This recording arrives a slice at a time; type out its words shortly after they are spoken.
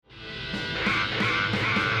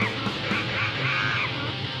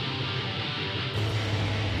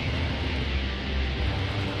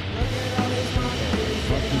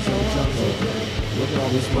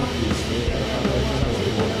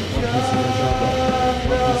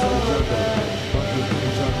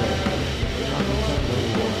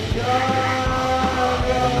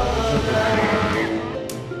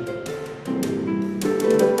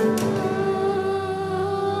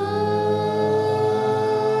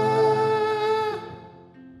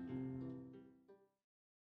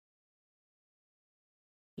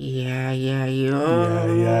Yeah, yeah, yo.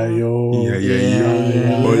 Yeah, yo. Yeah, yeah, Yeah, yo.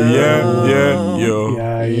 yeah, Oh, yeah, yo. yo.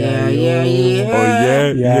 Yeah, Yeah, yeah, yeah, yo. Oh, yeah,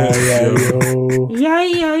 Yeah, yo. yo. Yeah,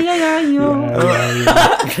 yeah, yeah, yo. La,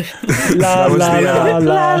 That was la, the, la,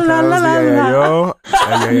 la. that was the yeah, yo. Yeah,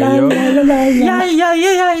 La, yo. la, la, la, Yeah, la. yeah,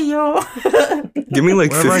 yeah, yo. Give me like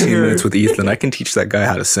Whenever I 15 hear- minutes with Ethan. I can teach that guy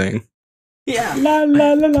how to sing. Yeah. La,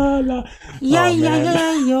 la, la, la, la. Yeah, Oh, yeah,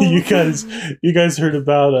 man. yeah, yo. You guys heard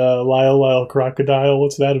about Lyle Crocodile?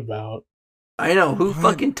 What's that about? I know. Who What?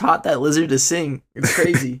 fucking taught that lizard to sing? It's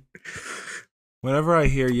crazy. Whenever I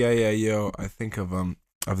hear "yeah, yeah, yo," I think of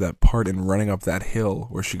that part in Running Up That Hill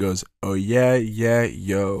where she goes, "Oh yeah, yeah,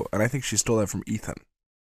 yo," and I think she stole that from Ethan.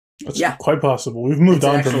 That's Yeah. quite possible. We've moved It's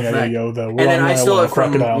an on from actual Yeah, fact. Yo, though. And then I stole it from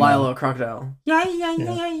Crocodile now. Lilo Crocodile. Yeah, yeah,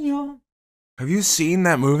 Yeah. yeah, yo. Have you seen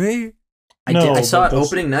that movie? I No, did. I saw but it that's-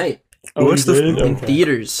 opening night Oh, What's you the- did? in Okay.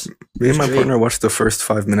 theaters. Me and my Straight. partner watched the first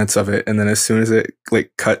 5 minutes of it, and then as soon as it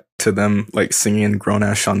like cut to them like singing in grown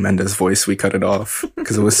ass Shawn Mendes voice, we cut it off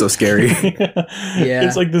because it was so scary. Yeah.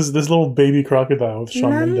 It's like this little baby crocodile with Shawn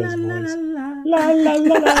Mendes voice. La la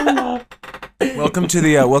la la la. Welcome to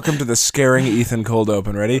the scaring Ethan cold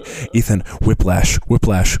open. Ready? Ethan, whiplash,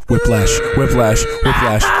 whiplash, whiplash, whiplash,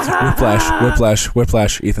 whiplash, whiplash, whiplash,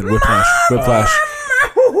 whiplash. Ethan, whiplash, whiplash.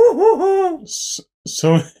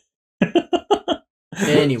 So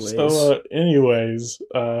Anyways.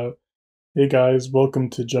 Hey guys, welcome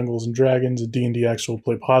to Jungles and Dragons, a D&D actual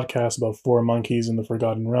play podcast about four monkeys in the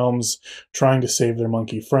Forgotten Realms trying to save their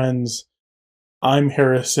monkey friends. I'm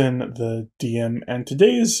Harrison, the DM, and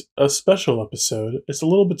today is a special episode. It's a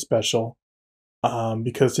little bit special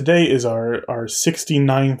because today is our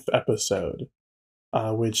 69th episode,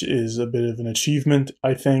 which is a bit of an achievement,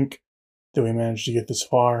 I think, that we managed to get this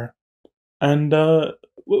far. And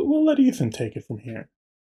we'll let Ethan take it from here.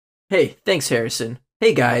 Hey, thanks, Harrison.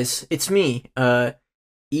 Hey guys, it's me,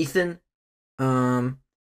 Ethan, and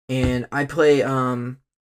I play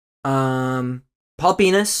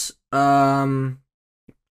Palpinus,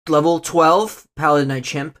 level 12 Paladin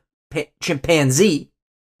chimpanzee.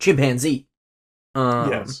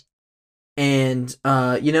 Yes. And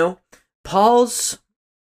Paul's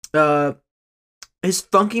his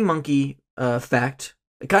funky monkey fact.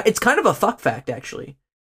 It's kind of a fuck fact, actually.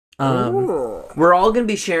 We're all going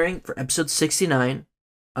to be sharing for episode 69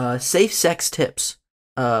 safe sex tips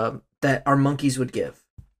that our monkeys would give.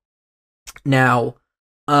 Now,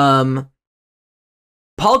 Paul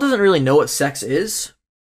doesn't really know what sex is.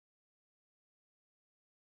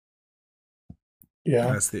 Yeah.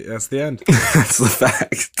 That's the end. That's the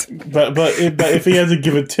fact. But if he had to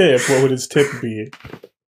give a tip, what would his tip be?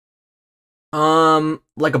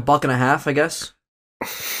 Like $1.50, I guess.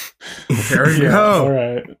 There you Yeah, all go.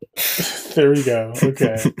 right. There we go.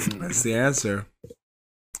 Okay. That's the answer.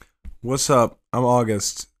 What's up? I'm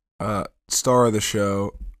August, star of the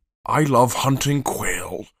show. I love hunting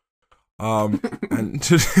quail. And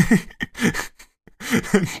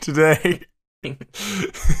today,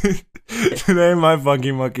 today my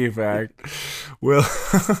funky monkey fact will.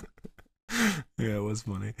 Yeah, it was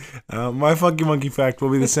funny. My funky monkey fact will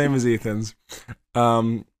be the same as Ethan's.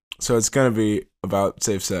 So it's gonna be about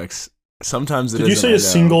safe sex. Sometimes it Did you isn't, say I a know.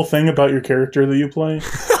 single thing about your character that you play?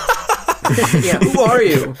 Yeah, who are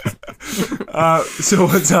you? So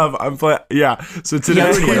what's up? I'm playing. Yeah. So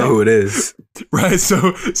today, Yeah, I know who it is. right?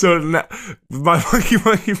 So now, my monkey,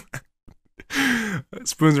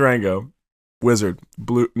 Spoons Rango, wizard,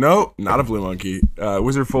 blue. No, not a blue monkey.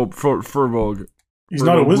 Wizard Furbolg. He's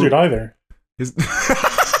not a wizard either. His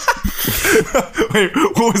Wait,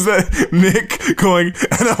 what was that? Nick going,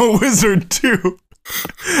 and I'm a wizard too.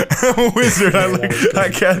 I'm a wizard. I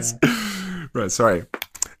guess. Right, sorry.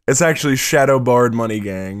 It's actually Shadow Bard Money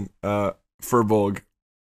Gang, Furbolg.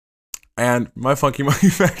 And my funky monkey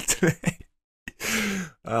fact today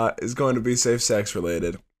is going to be safe sex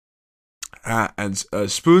related. And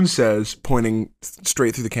Spoon says, pointing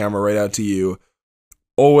straight through the camera right out to you,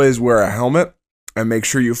 always wear a helmet and make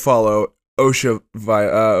sure you follow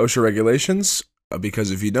OSHA regulations, because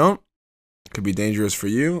if you don't, it could be dangerous for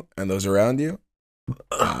you and those around you.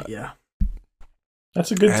 Yeah. That's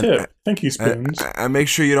a good And- tip. Thank you, Spoons. And make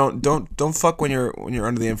sure you don't fuck when you're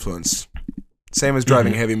under the influence. Same as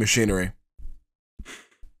driving heavy machinery.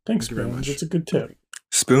 Thanks, thank you very Spoons. much. That's a good tip.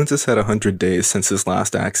 Spoons has had 100 days since his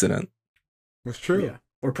last accident. That's true. Yeah.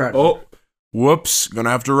 We're proud of Oh, whoops! Gonna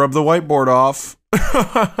have to rub the whiteboard off.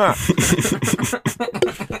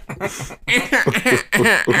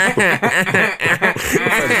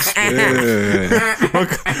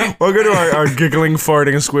 Welcome to our giggling,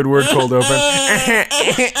 farting Squidward cold open.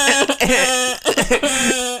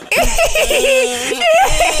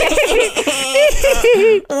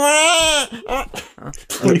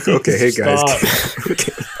 Please Okay, hey guys. stop.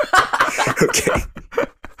 okay.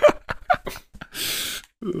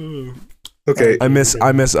 Okay. I miss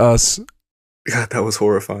us. God, that was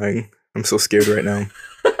horrifying. I'm so scared right now.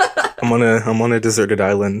 I'm on a deserted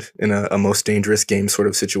island in a most dangerous game sort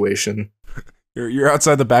of situation. You're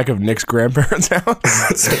outside the back of Nick's grandparents'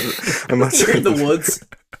 house. I'm You're outside in the woods.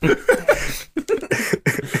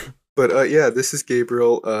 But yeah, this is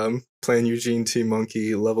Gabriel playing Eugene T.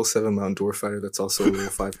 Monkey, level 7 Mountain Dwarf Fighter that's also a level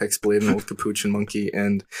 5 Hexblade and Old Capuchin Monkey,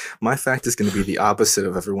 and my fact is going to be the opposite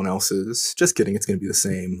of everyone else's. Just kidding, it's going to be the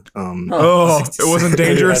same. Oh, it wasn't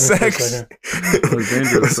dangerous sex.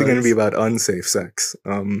 It's going to be about unsafe sex.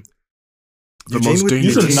 The Eugene most would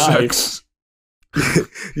dangerous use a knife. sex.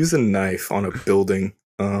 use a knife on a building.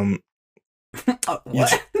 What?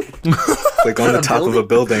 Like on the top of a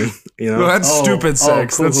building, you know? No, that's Oh, stupid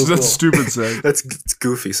sex. cool, That's cool. stupid sex. That's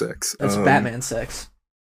goofy sex. That's Batman sex.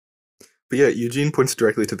 But yeah, Eugene points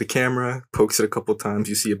directly to the camera, pokes it a couple times.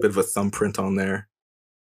 You see a bit of a thumbprint on there.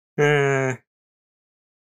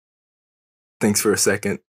 Thanks for a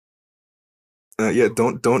second. Yeah,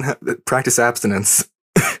 don't practice abstinence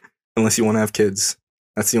unless you want to have kids.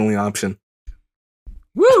 That's the only option.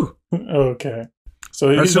 Woo! Okay. So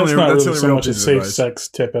That's that's the only- not that's really the so only much a real piece of safe advice. sex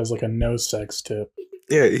tip as like a no sex tip.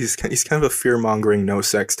 Yeah, he's kind of a fear-mongering no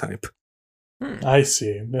sex type. I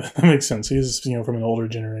see. That makes sense. He's from an older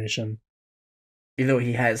generation. Even though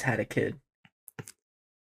he has had a kid.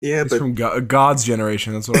 Yeah, He's but from God's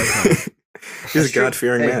generation. That's what I call it. he's That's a true.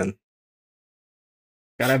 God-fearing Hey. man.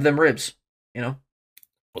 Gotta have them ribs, you know?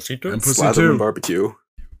 Pussy And too. pussy Slather and too. barbecue.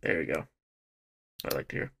 There you go. I like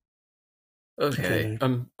to hear. Okay,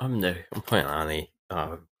 Okay. I'm Nick. I'm playing Ani.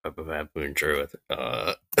 A baboon druid.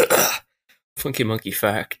 Funky monkey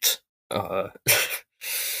fact.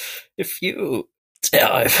 If you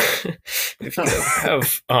if you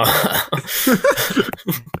have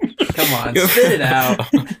Come on, spit it out.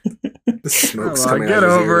 The smoke's Come on, coming get out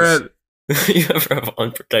of his over ears. it. you ever have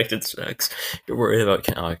unprotected sex, you're worried about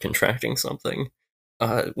contracting something.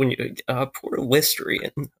 When you pour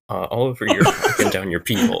Listerine all over your back and down your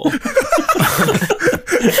pee hole.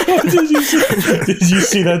 Did you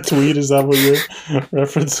see that tweet? Is that what you're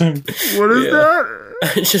referencing? What is Yeah. that?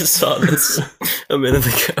 I just saw this a minute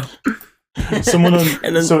ago. Someone on,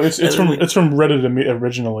 And then- so it's and from then- it's from Reddit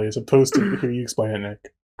originally, as opposed to here. You explain it,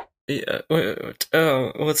 Nick. Yeah, well,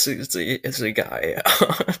 it's a guy.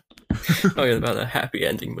 Talking about a happy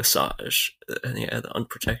ending massage, and he had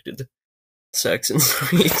unprotected sex, and so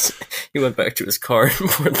he went back to his car and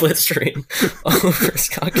poured Listerine all over his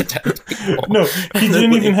cock and down his people. No, he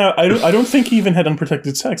didn't even have. I don't think he even had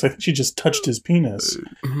unprotected sex. I think she just touched his penis.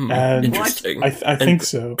 And Interesting. I think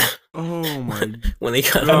so. Oh my When he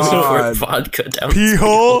got And so- poured vodka down Pee his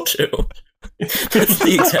hole? too. That's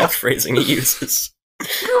the exact phrasing he uses.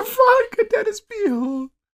 Your vodka, that is pee.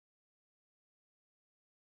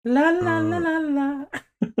 La la la la la.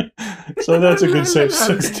 So that's a good safe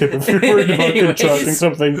sex tip. If you're worried about Anyways. contracting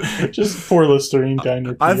something, just pour Listerine down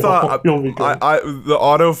your pee I hole. thought You'll be good. I the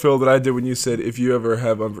autofill that I did when you said if you ever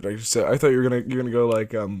have unprotected sex, I thought you're gonna go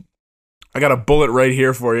like I got a bullet right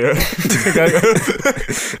here for you.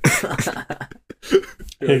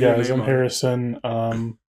 Hey guys, I'm Harrison.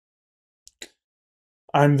 I'm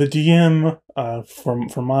the DM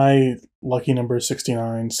for my lucky number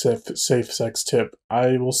 69 safe sex tip.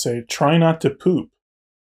 I will say try not to poop.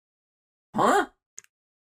 Huh?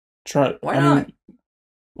 Try. Why not?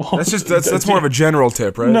 Well, That's more of a general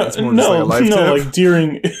tip, right? No, That's more just like a life no, tip. like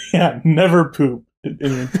during never poop in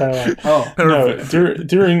your entire life. Oh. No,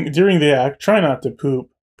 during the act, try not to poop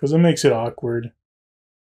because it makes it awkward.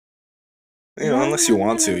 You know, unless you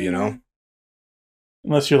want to, you know.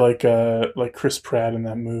 Unless you're like Chris Pratt in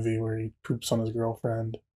that movie where he poops on his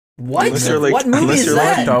girlfriend. What? Unless you're like- What movie unless is you're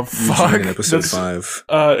that? The Eugene fuck? in episode That's-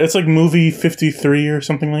 5. It's like movie 53 or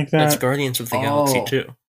something like That's that. Guardians of the Oh. Galaxy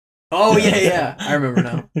too. Oh yeah. I remember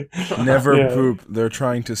now. Never Yeah. poop. They're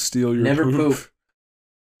trying to steal your Never poop. poop.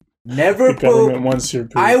 Never The government poop. wants your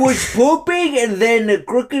poop. I was pooping, and then the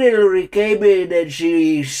crooked Hillary came in, and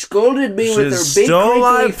she scolded me with She her big stole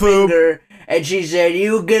my crinkly poop. finger, and she said,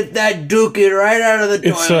 "You get that dookie right out of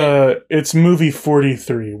the toilet." It's movie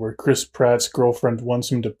 43 where Chris Pratt's girlfriend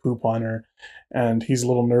wants him to poop on her, and he's a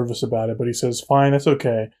little nervous about it, but he says, "Fine, that's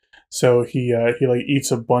okay." So he like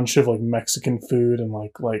eats a bunch of like Mexican food and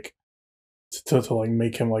like to like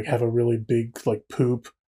make him like have a really big like poop,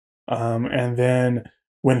 and then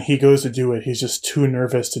when he goes to do it, he's just too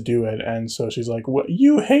nervous to do it, and so she's like, "What?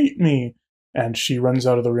 You hate me?" And she runs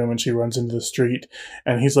out of the room and she runs into the street.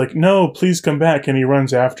 And he's like, no, please come back. And he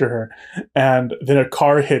runs after her. And then a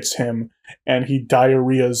car hits him and he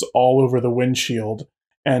diarrheas all over the windshield.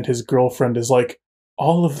 And his girlfriend is like,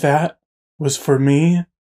 all of that was for me?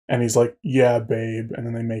 And he's like, yeah, babe. And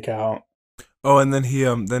then they make out. Oh, and then he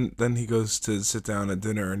then he goes to sit down at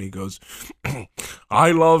dinner and he goes,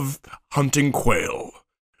 I love hunting quail,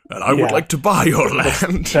 and I would like to buy your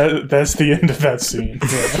land. That's the end of that scene.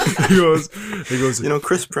 Yeah. he goes, You know,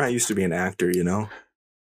 Chris Pratt used to be an actor, you know?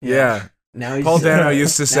 yeah. Now he's Paul Dano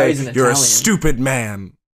used to say, he's an you're a Italian. stupid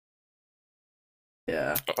man.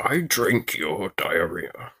 Yeah. I drink your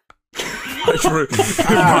diarrhea. I drink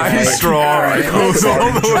my right. straw All right. goes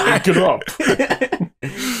all the way. Back it up.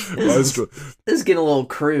 My straw. This is getting a little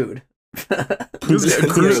crude.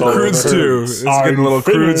 Crudes too. It's getting a little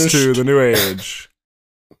crudes too. The new age.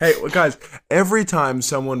 Hey, well, guys! Every time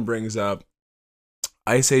someone brings up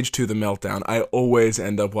Ice Age 2: The Meltdown, I always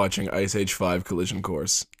end up watching Ice Age 5: Collision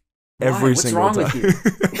Course. Every What's single wrong time. with you?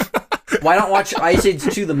 Why not watch Ice Age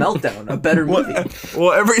 2: The Meltdown? A better movie.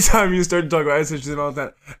 Well, every time you start to talk about Ice Age 2: The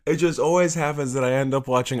Meltdown, it just always happens that I end up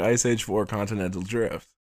watching Ice Age 4: Continental Drift.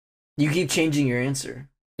 You keep changing your answer.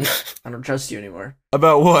 I don't trust you anymore.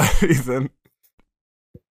 About what, Ethan?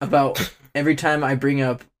 About every time I bring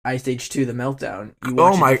up Ice Age 2: The Meltdown, you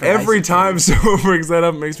watch Oh a my! different Ice Every Age time movie. someone brings that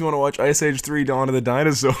up, it makes me want to watch Ice Age 3: Dawn of the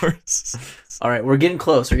Dinosaurs. All right, we're getting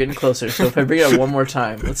close. We're getting closer. So if I bring it up one more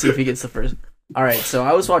time, let's see if he gets the first. All right, so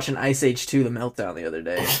I was watching Ice Age 2: The Meltdown the other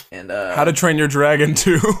day, and How to Train Your Dragon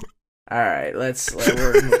 2. all right,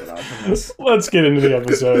 we're moving on from this. Let's get into the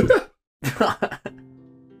episode.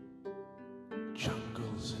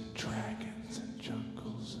 Jungles and dragons and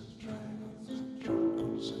jungles and dragons and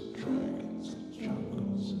jungles and dragons and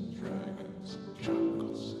jungles and dragons and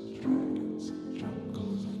jungles and dragons and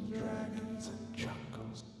jungles and dragons and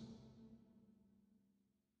jungles.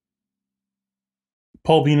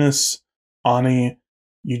 Paul Venus, Ani,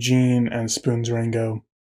 Eugene, and Spoons Rango.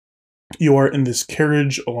 You are in this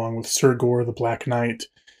carriage along with Sir Gore, the Black Knight,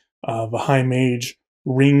 the High Mage,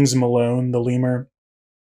 Rings Malone, the Lemur,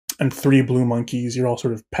 and 3 blue monkeys. You're all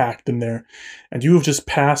sort of packed in there. And you have just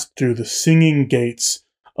passed through the singing gates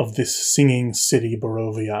of this singing city,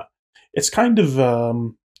 Barovia. It's kind of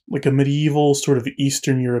like a medieval, sort of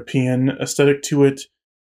Eastern European aesthetic to it.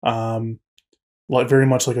 Like very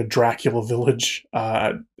much like a Dracula village,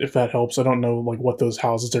 if that helps. I don't know like what those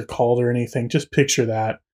houses are called or anything. Just picture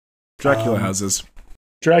that. Dracula houses.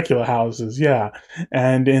 Dracula houses, yeah.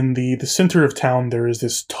 And in the center of town, there is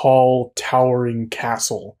this tall, towering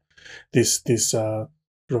castle. This sort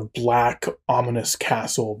of black, ominous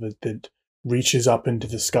castle that reaches up into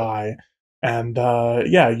the sky. And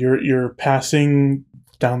yeah, you're passing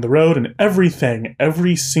down the road, and every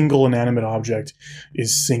single inanimate object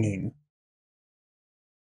is singing.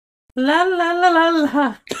 La la la la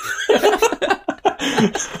la.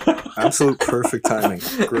 Absolute perfect timing.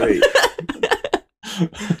 Great.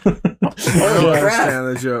 Holy I crap. understand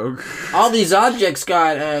the joke. All these objects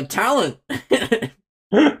got talent.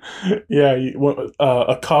 Yeah,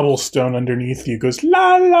 a cobblestone underneath you goes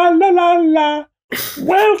la la la la la.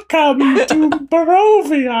 Welcome to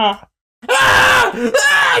Barovia. Ah!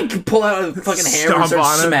 Pull out a fucking hammer and Stomp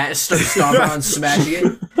on it. start stomping on, smashing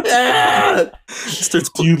it. Ah!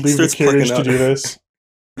 Do you leave the starts carriage plucking to out. do this?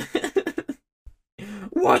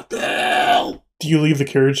 What the hell? Do you leave the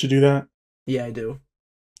carriage to do that? Yeah, I do.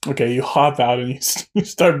 Okay, you hop out and you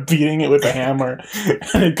start beating it with a hammer,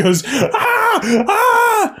 and it goes ah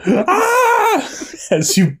ah ah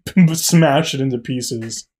as you smash it into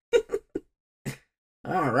pieces.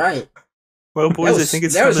 All right. Well, boys, That I think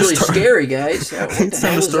it's that was time really to start. scary, guys. What the It's time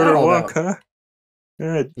hell to was start that our all walk, about?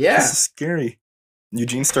 huh? Yeah. This is scary.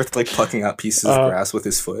 Eugene starts like plucking out pieces of grass with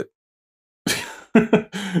his foot.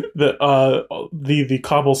 The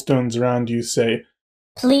cobblestones around you say,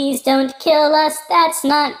 Please don't kill us, that's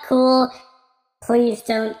not cool. Please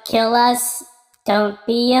don't kill us, don't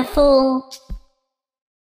be a fool.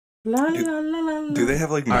 La, la, la, la, la. Do they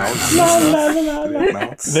have like mouths? la and la stuff? la la Do la. they have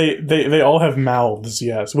mouths? They all have mouths,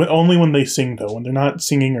 yes. Only when they sing, though. When they're not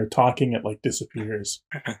singing or talking, it like disappears.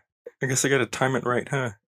 I guess I gotta time it right,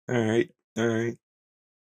 huh? Alright.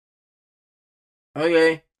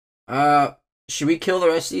 Okay. Should we kill the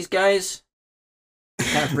rest of these guys?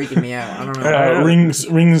 It's kind of freaking me out. I don't know.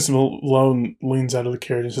 Rings Malone leans out of the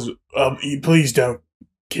carriage and says, please don't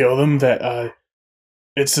kill them. That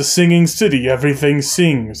it's a singing city. Everything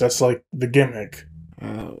sings. That's like the gimmick.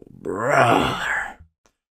 Oh, brother.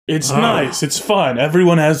 It's nice. It's fun.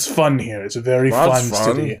 Everyone has fun here. It's a very That's fun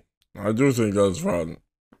fun. city. I do think that's fun.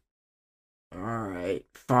 All right,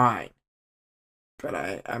 fine. but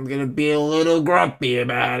I'm gonna be a little grumpy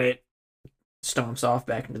about it. Stomps off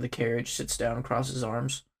back into the carriage, sits down and crosses his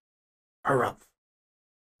arms. Harumph.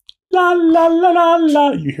 La la la la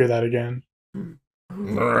la. You hear that again.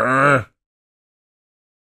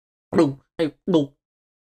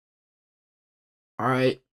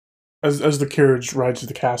 Alright. As the carriage rides to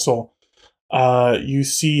the castle, you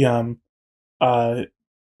see a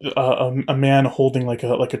man holding like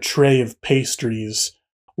a tray of pastries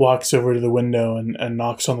walks over to the window and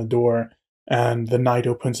knocks on the door, and the knight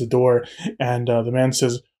opens the door, and the man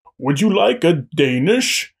says, "Would you like a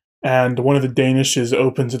Danish?" And one of the Danishes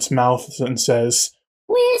opens its mouth and says,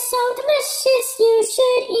 We're so delicious, you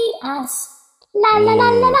should eat us. La la la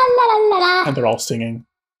la la la la la. and they're all singing.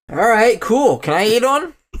 Alright, cool. Can I eat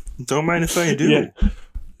on? Don't mind if I do. Yeah.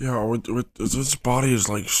 Yeah, this body is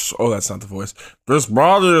like. Oh, that's not the voice. This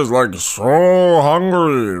body is like so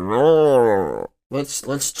hungry. Oh. Let's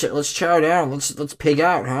chow down. Let's pig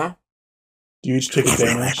out, huh? Do you each take a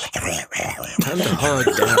Danish? Time to hug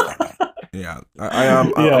down. Yeah,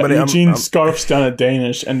 Eugene scarfs down a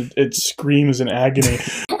Danish, and it screams in agony.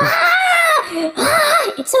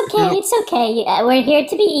 It's okay, it's okay. We're here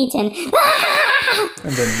to be eaten.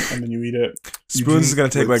 and then you eat it. Spoons is gonna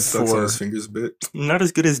take like sucks on 4. his fingers a bit. Not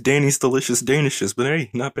as good as Danny's delicious Danishes, but hey,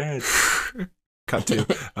 not bad. Cut 2.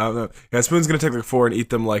 No. Yeah, Spoon's gonna take like 4 and eat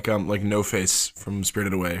them like No Face from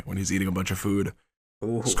Spirited Away when he's eating a bunch of food.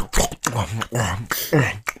 Ooh. Just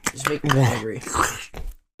make me hungry.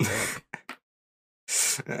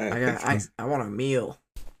 I want a meal.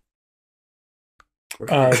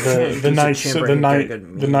 The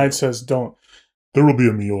knight says, "Don't." There will be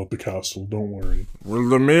a meal at the castle, don't worry. Will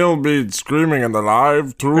the meal be screaming and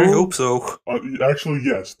alive too? I hope so. Actually,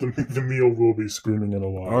 yes, the meal will be screaming and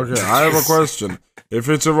alive. Okay, I have a question. If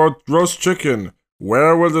it's a roast chicken,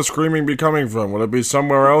 where will the screaming be coming from? Will it be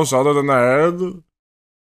somewhere else other than the head?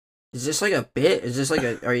 Is this like a bit? Is this like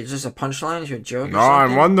a? Are you just a punchline? Is your joke? No,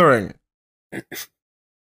 I'm wondering.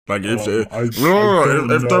 Like if there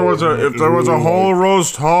was a whole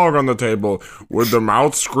roast hog on the table, would the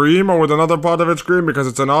mouth scream or would another part of it scream because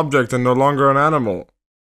it's an object and no longer an animal?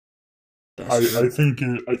 I think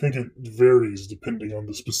it varies depending on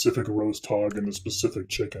the specific roast hog and the specific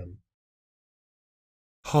chicken.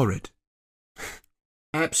 Horrid.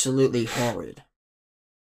 Absolutely horrid.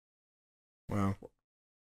 Wow.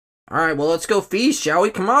 All right, well let's go feast, shall we?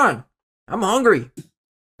 Come on, I'm hungry.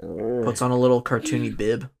 Puts on a little cartoony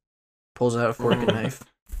bib, pulls out a fork and knife.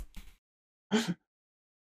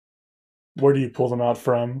 Where do you pull them out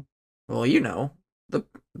from? Well, you know,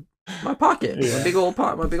 my pocket, Yeah. my big old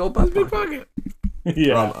pocket.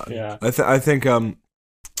 Yeah. I think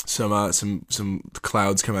some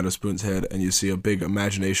clouds come out of Spoon's head, and you see a big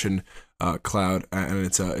imagination cloud, and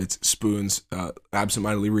it's Spoon's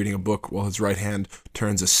absentmindedly reading a book while his right hand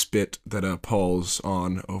turns a spit that pulls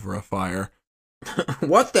on over a fire.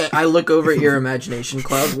 What the? I look over at your imagination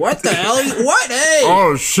cloud. What the hell? What? Hey!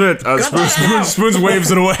 Oh shit! Spoons waves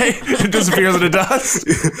it away. It disappears in a dust.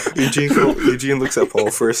 Eugene looks at Paul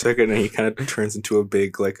for a second, and he kind of turns into a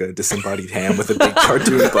big, like a disembodied ham with a big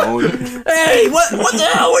cartoon bone. Hey! What the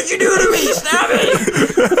hell? What'd you do to me? Stop it!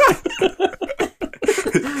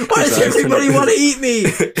 Why does everybody want to eat me?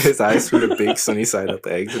 His eyes turn to big sunny side up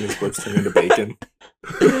eggs, and his lips turn into bacon.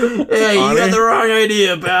 Hey, you got the wrong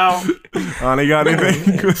idea, pal. Ani got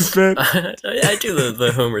anything with spit? I do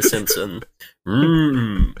the Homer Simpson.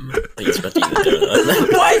 Like he's about to eat a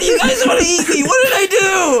donut. Why do you guys want to eat me? What did I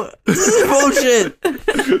do? This is bullshit.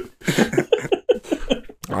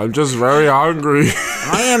 I'm just very hungry.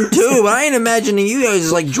 I am too, but I ain't imagining you guys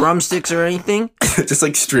as like drumsticks or anything. Just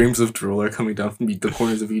like streams of drool are coming down from the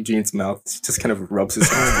corners of Eugene's mouth. He just kind of rubs his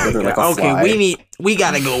hands together like a fly. Okay, we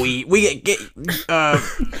gotta go eat. We get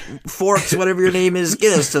Forks, whatever your name is.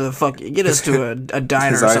 Get us to a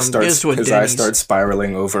diner or something. Get us to a his Denny's. eyes start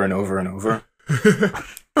spiraling over and over and over.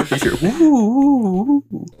 You hear, "Woo."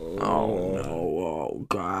 Oh no! Oh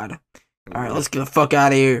god! All right, let's get the fuck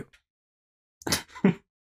out of here.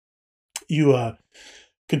 You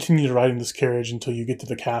continue to ride in this carriage until you get to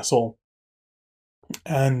the castle,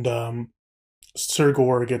 and Sir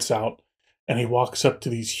Gore gets out, and he walks up to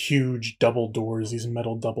these huge double doors, these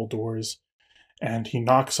metal double doors, and he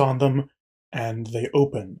knocks on them, and they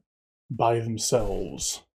open by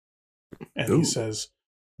themselves. And Ooh. he says,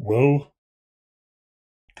 Well,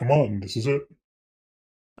 come on, this is it.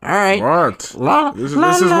 All right. What? This is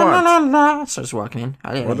what? La. Starts walking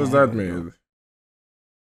in. What does that mean?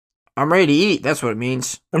 I'm ready to eat. That's what it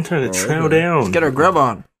means. I'm trying to chow okay. down. Let's get our grub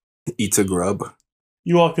on. Eats a grub.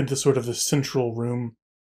 you walk into sort of the central room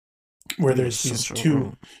where there's these Central two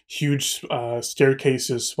room. huge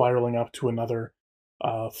staircases spiraling up to another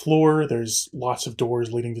floor. There's lots of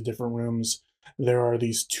doors leading to different rooms. There are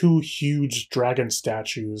these two huge dragon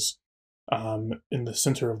statues in the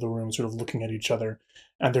center of the room, sort of looking at each other.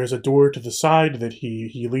 And there's a door to the side that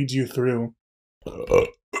he leads you through.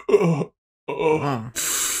 Wow.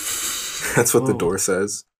 That's what the Whoa. door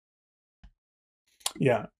says.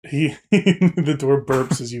 Yeah, the door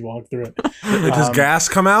burps as you walk through it. Does gas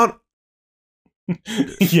come out?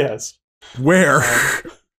 Yes, Where?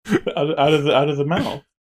 out of the mouth.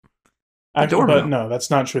 Actually, door but mouth. no, that's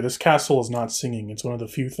not true. This castle is not singing. It's one of the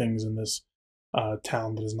few things in this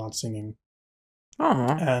town that is not singing. Oh.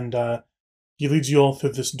 And he leads you all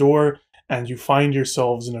through this door, and you find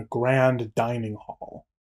yourselves in a grand dining hall.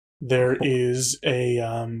 There is a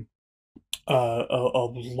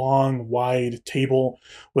long, wide table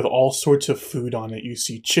with all sorts of food on it. You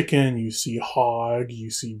see chicken, you see hog,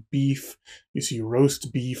 you see beef, you see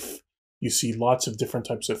roast beef, you see lots of different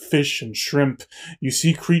types of fish and shrimp. You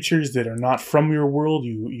see creatures that are not from your world.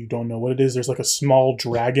 You don't know what it is. There's like a small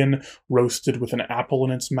dragon roasted with an apple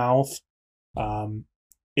in its mouth.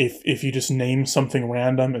 If you just name something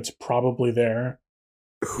random, it's probably there.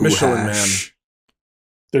 Michelin Hash.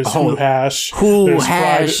 There's Oh. Who Hash. Who There's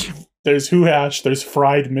hash? There's Who Hash. There's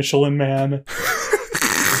fried Michelin Man.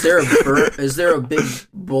 Is there a big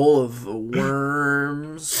bowl of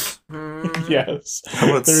worms? Yes. How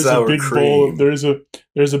about There's sour a big cream? there's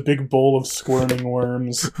a big bowl of squirming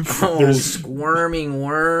worms. Oh, There's- squirming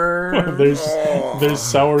worms. There's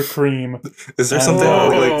sour cream. Is there Oh. something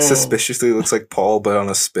that like suspiciously looks like Paul but on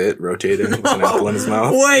a spit rotating with an apple in his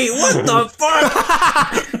mouth? Wait, what the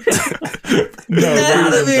fuck? No, Get there out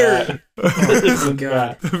of isn't here. that. There isn't God.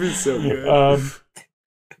 that. That'd be so good.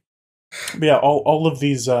 But yeah, all of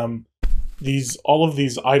these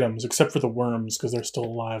items, except for the worms, because they're still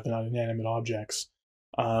alive, they're not inanimate objects.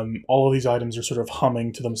 All of these items are sort of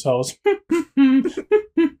humming to themselves. Oh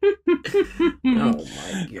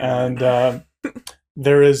my god. And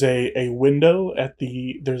there is a window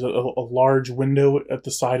there's a large window at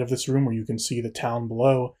the side of this room where you can see the town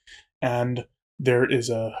below, and there is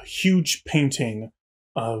a huge painting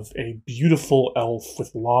of a beautiful elf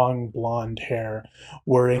with long blonde hair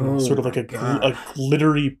wearing Oh sort of like my God. a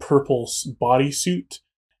glittery purple bodysuit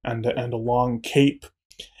and a long cape.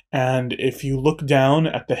 And if you look down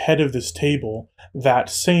at the head of this table, that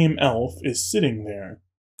same elf is sitting there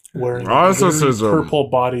wearing a glittery Narcissism. purple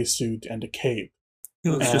bodysuit and a cape. He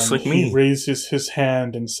looks And just like he me. raises his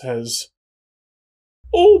hand and says,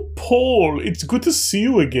 "Oh, Paul, it's good to see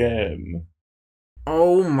you again.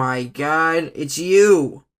 Oh my god, it's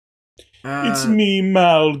you. It's me,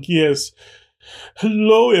 Malg, yes.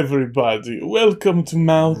 Hello, everybody. Welcome to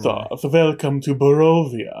Malthoth. Welcome to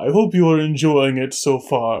Barovia. I hope you are enjoying it so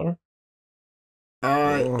far."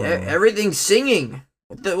 Everything's singing.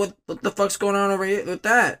 What the fuck's going on over here with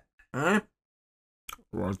that? Huh?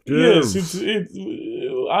 What Yes, gives?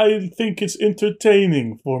 I think it's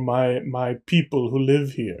entertaining for my people who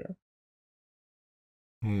live here.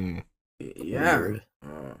 Yeah. Weird.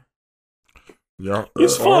 Yeah.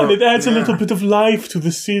 It's fun. It adds a yeah. little bit of life to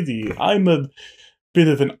the city. I'm a bit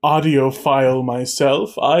of an audiophile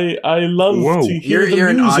myself. I love Whoa. to hear You're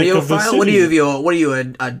the an music of the audiophile? city. What are you,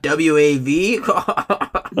 a WAV?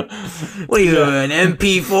 What are you, an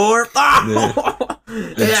MP4?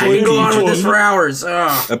 Yeah, I can go on with this for hours.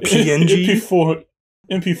 Oh. A PNG?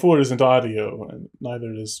 MP4 isn't audio, and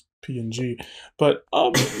neither is PNG. But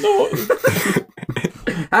no,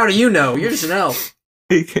 How do you know? You're just an elf.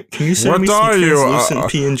 Hey, can you send What me are some you?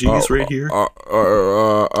 translucent PNGs right here?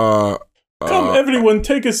 come everyone,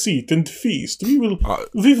 take a seat and feast. We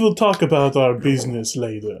will talk about our business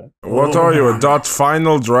later. What are you, a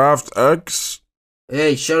 .final draft X?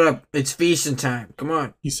 Hey, shut up. It's feasting time. Come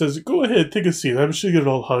on. He says, "Go ahead, take a seat. I'm sure you're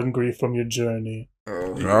all hungry from your journey."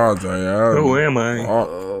 Oh, God, I am. Who am I?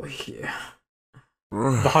 oh yeah.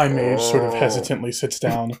 The High Mage sort of hesitantly sits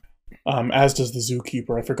down, as does the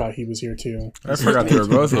Zookeeper. I forgot he was here too. I forgot they were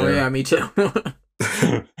both Oh here. yeah, me too.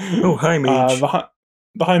 Oh, hi, Mage.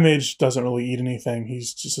 The High Mage doesn't really eat anything.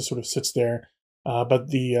 He's just sort of sits there. But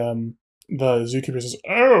the Zookeeper says,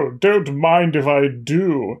 "Oh, don't mind if I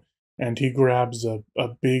do." And he grabs a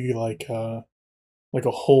big like a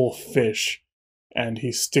whole fish, and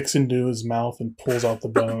he sticks into his mouth and pulls out the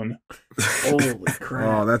bone. Holy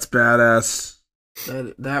crap. Oh, that's badass.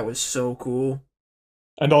 That was so cool.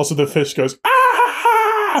 And also the fish goes,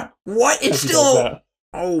 "Ah!" What? It's as he does still. that.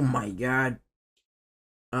 Oh my god.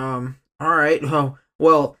 All right.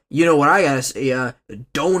 Well, you know what I gotta say.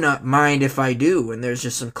 Don't mind if I do. And there's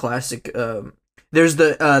just some classic There's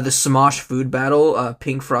the Smosh food battle,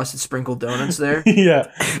 pink frosted sprinkled donuts there.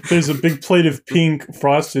 Yeah, there's a big plate of pink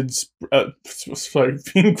frosted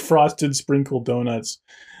sprinkled donuts,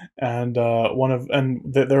 and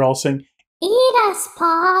they're all saying, Eat us,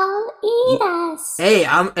 Paul. Eat us. Hey,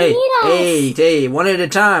 hey, one at a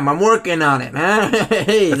time. I'm working on it, man.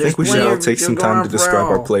 Hey, I think we should all take some time to describe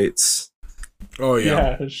our plates. Oh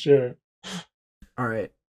yeah. "Yeah, sure." All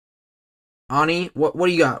right, Ani, what do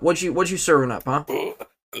you got? What you serving up, huh?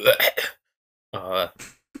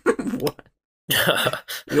 What?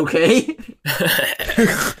 You okay?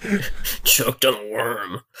 Choked on a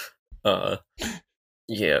worm.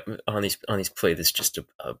 Yeah, on his plate is just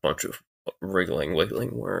a bunch of wiggling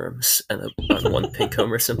worms and one pink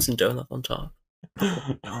Homer Simpson donut on top.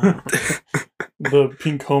 The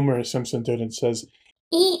pink Homer Simpson donut says,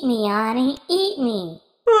 Eat me, Ani. Eat me.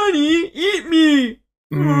 Ani, eat me.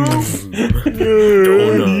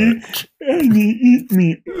 Donut. "Annie, eat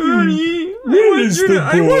me." Ani, Where is the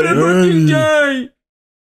I want to boy? fucking die.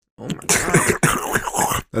 Oh my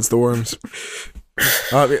god. That's the worms.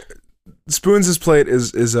 Spoons' plate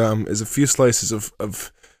is a few slices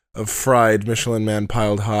of fried Michelin Man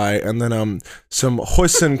piled high, and then some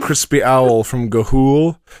hoisin crispy owl from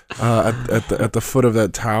Ga'Hoole at the foot of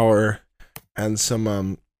that tower, and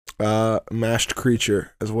some mashed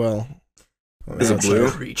creature as well. Is it blue?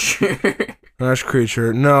 Creature. Mashed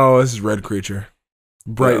creature. No, this is red creature.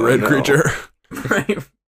 Bright Oh, red no. creature. Right.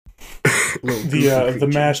 The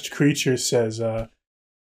mashed creature says,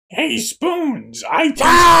 "Hey, Spoons, I taste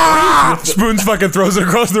Ah! great with Spoons fucking throws it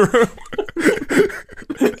across the room.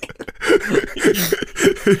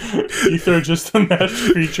 You throw just the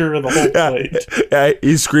mashed creature or the whole plate." Yeah,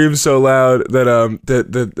 he screams so loud that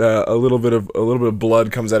a little bit of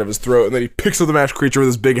blood comes out of his throat, and then he picks up the mashed creature with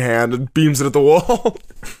his big hand and beams it at the wall.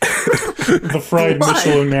 The fried Why?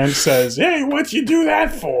 Michelin Man says, "Hey, what'd you do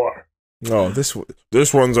that for?" Oh, this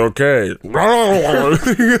one's okay. He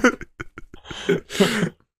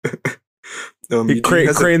Eugene,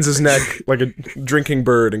 has cranes his neck like a drinking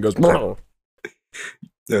bird and goes.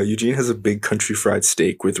 Eugene has a big country fried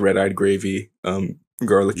steak with red-eyed gravy,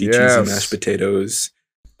 garlicky cheesy Yes. mashed potatoes,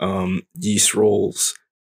 yeast rolls,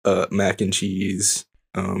 mac and cheese,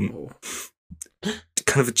 kind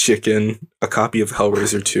of a chicken, a copy of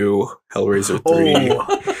Hellraiser 2, Hellraiser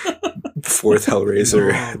 3, fourth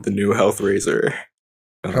Hellraiser, the new Healthraiser.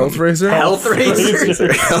 Health Razor? Health Razor.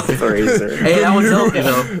 Healthraiser. Hey, that one's healthy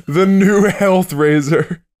though. The new Health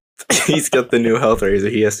Razor. He's got the new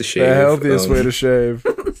Healthraiser. He has to shave. The healthiest way to shave.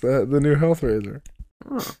 The new Health Razor.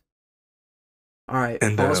 All right,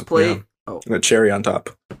 And, Paul's plate. yeah. Oh, A cherry on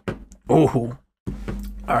top. all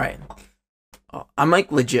right. Oh, I'm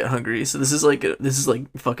like legit hungry, so this is like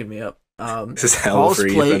fucking me up. This is hell Paul's for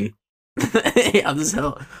plate- Ethan. Yeah, this is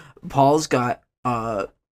hell. Paul's got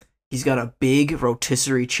he's got a big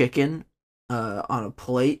rotisserie chicken on a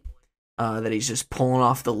plate that he's just pulling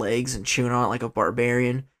off the legs and chewing on it like a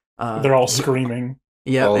barbarian. They're all screaming.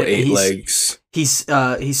 Yeah, All and 8 he's, legs. He's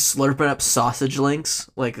slurping up sausage links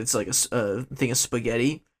like it's like a thing of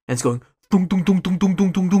spaghetti, and it's going dung dung dung dung dung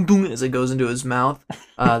dung dung dung dung as it goes into his mouth.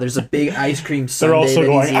 There's a big ice cream sundae They're also that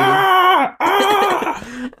going, he's eating.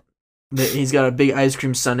 "Ah! He's got a big ice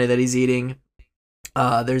cream sundae that he's eating.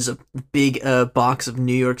 There's a big box of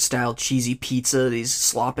New York style cheesy pizza that he's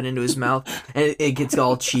slopping into his mouth, and it gets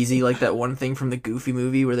all cheesy like that one thing from the Goofy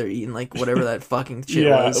movie where they're eating like whatever that fucking shit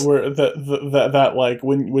Yeah, was. where that like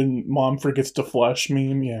when mom forgets to flush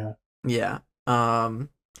meme. Yeah, Yeah.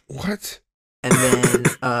 What? And then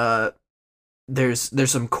there's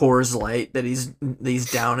some Coors Light that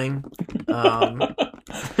he's downing.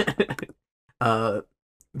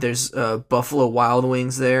 There's Buffalo Wild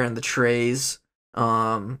Wings there in the trays.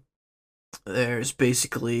 There's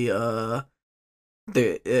basically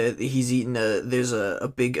he's eating there's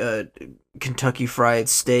a big Kentucky Fried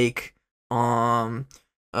Steak,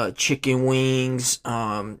 chicken wings,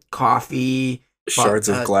 coffee, Shards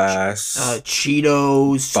of glass.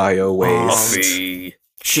 Cheetos, Bio waste. Coffee,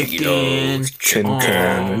 chicken, Cheetos, tin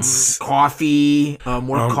cans. coffee,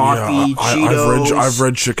 more coffee, Yeah, Cheetos. I've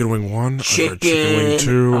read Chicken Wing 1. I've read Chicken Wing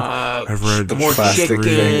 2. I've read the more plastic chicken,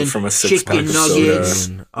 thing from a 6-pack chicken of nuggets,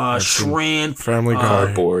 soda. I've seen shrimp. Family Guy.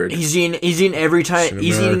 Cardboard. He's eating every time. Seen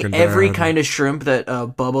He's American eating every Dad. kind of shrimp that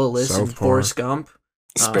Bubba lists in South Forrest Gump.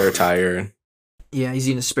 Spare tire. Yeah, he's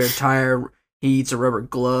eating a spare tire. He eats a rubber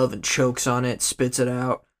glove and chokes on it, spits it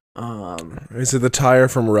out. Is it the tire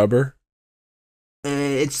from Rubber?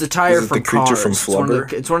 It's the tire Is it from the creature Cars. from It's one of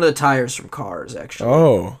Flubber? it's one of the tires from Cars, actually.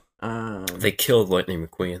 Oh. They killed Lightning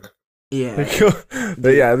McQueen. Yeah,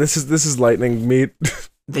 Yeah, this is lightning meat.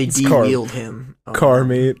 they it's car- de-wheeled him. Car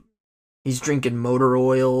meat. He's drinking motor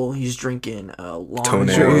oil. He's drinking lawn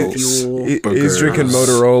Toenails. fuel. He's Boogers. drinking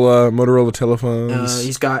Motorola telephones.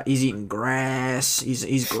 He's eating grass.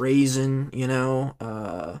 He's grazing. You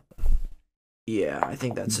know. Yeah, I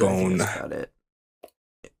think that's Bone. about it.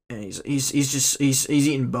 And he's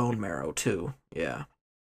eating bone marrow too. Yeah.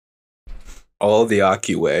 All the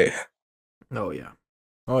Aki way. Oh yeah.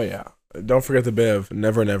 Oh yeah. Don't forget the Bev.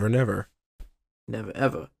 Never, never, never. Never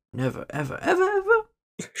ever. Never ever ever ever.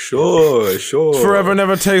 Sure. Forever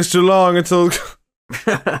never takes too long until.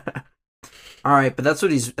 All right, but that's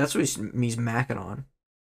what he's macking on.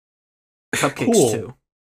 Cupcakes Cool. too.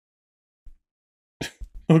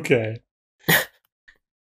 Okay.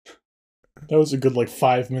 That was a good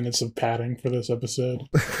 5 minutes of padding for this episode.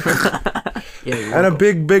 Yeah, you're And a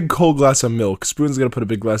welcome. big cold glass of milk. Spoon's gonna put a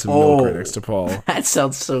big glass of milk right next to Paul. That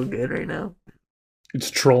sounds so good right now.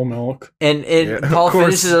 It's troll milk. And Yeah, of Paul course.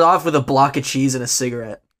 finishes it off with a block of cheese and a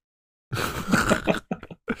cigarette.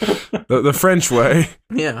 The French way.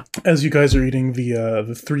 Yeah. As you guys are eating,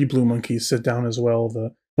 the three blue monkeys sit down as well.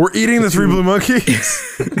 We're eating the three blue monkeys.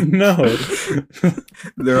 No.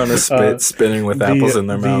 They're on a spit, spinning with apples in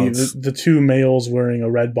their mouths. The two males wearing a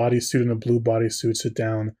red bodysuit and a blue bodysuit sit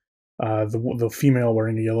down. The female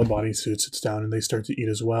wearing a yellow bodysuit sits down, and they start to eat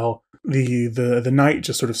as well. The knight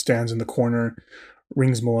just sort of stands in the corner.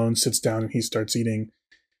 Rings Malone sits down, and he starts eating.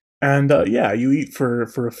 And you eat for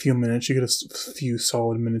a few minutes. You get a few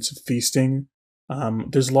solid minutes of feasting.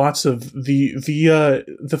 There's lots of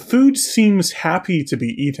the food seems happy to be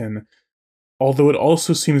eaten, although it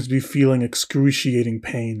also seems to be feeling excruciating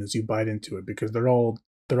pain as you bite into it, because they're all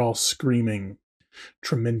screaming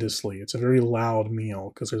tremendously. It's a very loud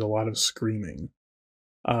meal because there's a lot of screaming.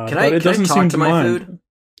 Can I talk to my food?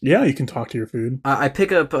 Yeah, you can talk to your food. I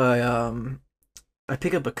pick up a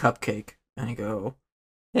cupcake and I go,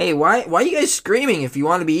 "Hey, why are you guys screaming if you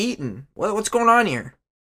want to be eaten? What's going on here?"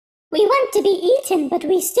 We want to be eaten, but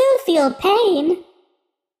we still feel pain.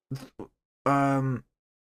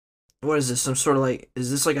 What is this? Some sort of is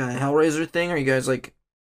this like a Hellraiser thing? Are you guys like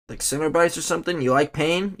Cenobites or something? You like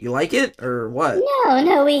pain? You like it? Or what?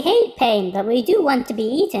 No, we hate pain, but we do want to be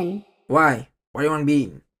eaten. Why? Why do you want to be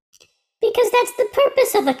eaten? Because that's the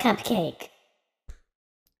purpose of a cupcake.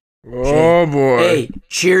 Oh boy. Hey,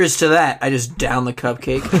 cheers to that. I just down the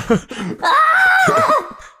cupcake.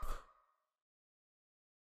 Ah!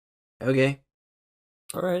 Okay.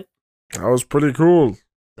 All right. That was pretty cool.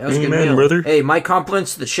 That was a good Amen, meal. brother. Hey, my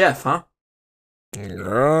compliments to the chef, huh?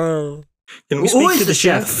 Yeah. Can we Who speak is to the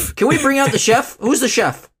chef? Can we bring out the chef? Who's the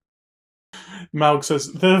chef? Malk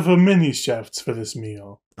says there are many chefs for this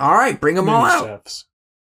meal. All right, bring them all Many out. chefs.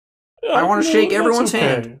 I wanna shake that's everyone's okay.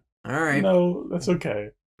 hand. All right. No, that's okay.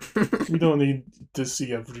 We don't need to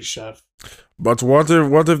see every chef. But what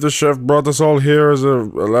if the chef brought us all here as a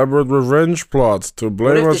elaborate revenge plot to What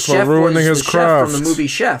blame if the us for chef ruining was his the craft? chef from the movie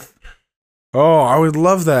Chef? Oh, I would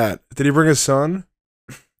love that. Did he bring his son?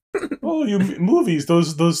 Oh, movies,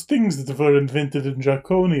 those things that were invented in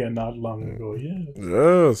Draconia not long ago. Yeah,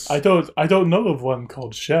 Yes. I don't know of one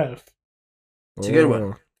called Chef. It's a good one.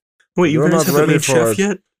 Oh. Wait, you You're guys not haven't ready made for Chef it.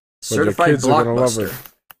 yet? But your Certified kids are gonna love blockbuster.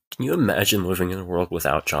 it. Can you imagine living in a world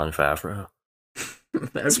without Jon Favreau?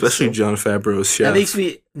 That'd be Especially so- Jon Favreau's chef. That makes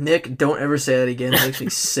me, Nick, don't ever say that again. It makes me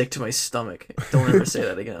sick to my stomach. Don't ever say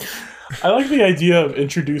that again. I like the idea of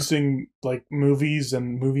introducing movies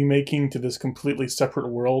and movie making to this completely separate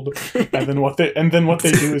world, and then what they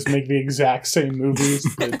do is make the exact same movies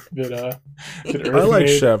that Earth I like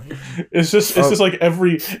made. Chef. It's just like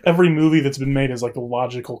every movie that's been made is like the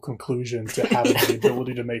logical conclusion to having the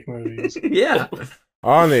ability to make movies. Yeah.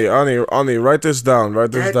 Ani, write this down.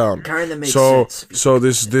 Write this down. Kind of makes So, sense. so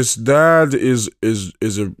this dad is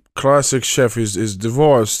a classic chef. Is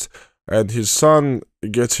divorced, and his son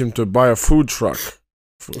gets him to buy a food truck.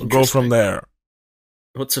 Go from there.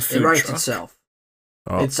 What's a It food writes truck? itself.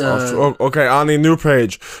 Oh, It's, okay. Ani, new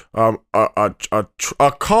page. A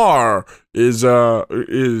car is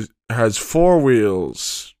has four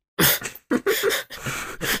wheels.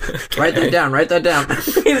 Write that down. Write that down.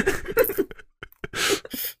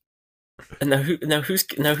 And now who's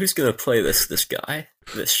gonna play this guy,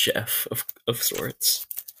 this chef of sorts?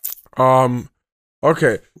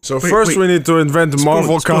 Okay. So Wait, first we need to invent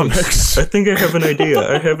Marvel Spoons. comics. I think I have an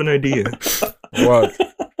idea. What?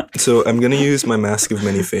 So I'm gonna use my mask of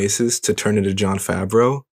many faces to turn into Jon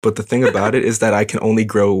Favreau. But the thing about it is that I can only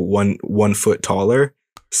grow one foot taller.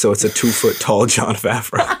 So it's a 2 foot tall Jon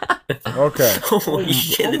Favreau. Okay. Holy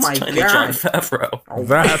shit! oh It's my tiny God. Jon Favreau. Oh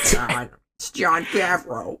That- my God. It's Jon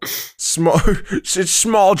Favreau. It's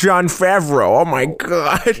small Jon Favreau. Oh my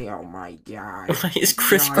god. Oh my God. Why is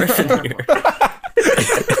Chris Jon Griffin Favreau. here?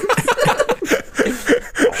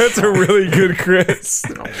 That's a really good Chris.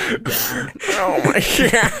 Oh my god. Oh my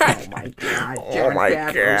god. Oh my god. Oh Jon my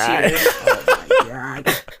Favreau's God. here. Oh my god.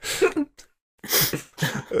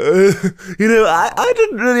 I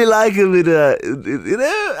didn't really like him in I didn't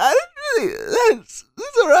really. That's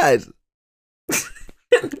all right.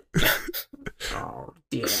 Oh,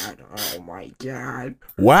 Dad. Oh my god.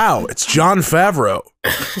 Wow, it's Jon Favreau.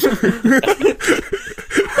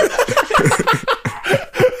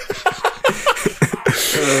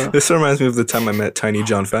 This reminds me of the time I met Tiny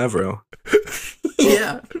John Favreau.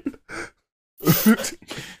 Yeah.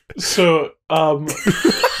 So,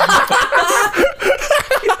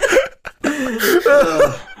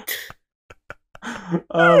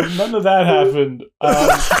 none of that happened.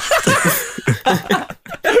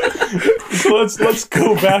 So let's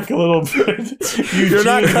go back a little bit. You're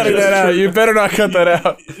not cutting that out. You better not cut that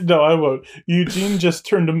out. No, I won't. Eugene just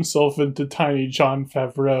turned himself into Tiny John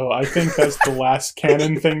Favreau. I think that's the last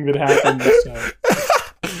canon thing that happened. So.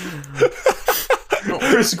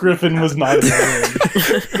 Chris Griffin was not in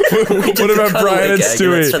the room. What about Brian and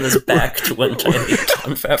Stewie? Let's send this back to when Tiny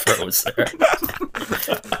John Favreau was there.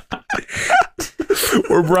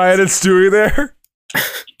 Were Brian and Stewie there?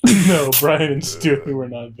 No, Brian and Stewie were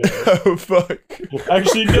not there. Oh fuck!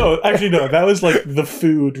 Actually, no. That was like the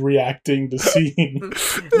food reacting to scene.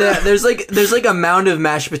 Yeah, there's like a mound of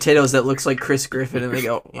mashed potatoes that looks like Chris Griffin, and they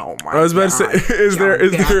go, "Oh my!" I was about to say, is there a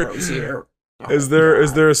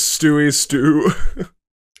Stewie stew?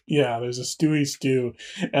 Yeah, there's a Stewie stew,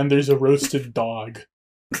 and there's a roasted dog.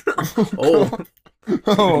 Oh,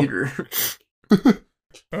 Oh, Peter.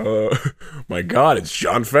 My God! It's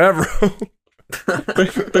Jon Favreau.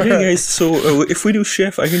 But hey guys, so if we do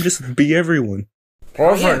chef, I can just be everyone.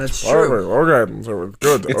 Perfect. yeah, that's true. Okay, so it's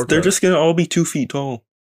good. It's, Okay. They're just gonna all be 2 feet tall.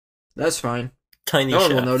 That's fine. Tiny No one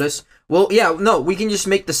chef. will notice. Well, yeah, no, we can just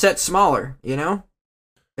make the set smaller. You know,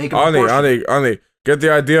 make them proportional. Ani, get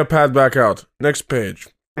the idea pad back out. Next page.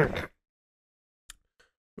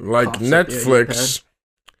 Like Pops up the idea Netflix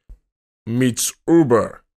meets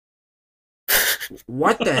Uber.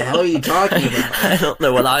 What the hell are you talking about? I don't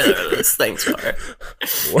know what either of those things are.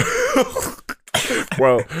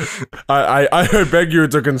 Well, I beg you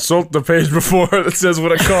to consult the page before that says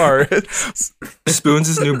what a car is.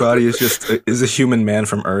 Spoons' new body is a human man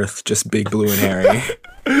from Earth, just big, blue, and hairy.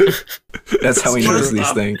 That's how he knows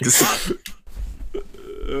these things.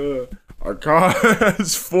 A car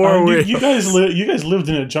has four wheels. You guys lived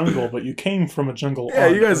in a jungle, but you came from a jungle. Yeah,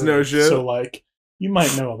 on you guys know Earth, shit. So like, you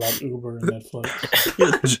might know about Uber and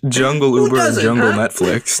Netflix. Jungle Uber and doesn't, Jungle huh?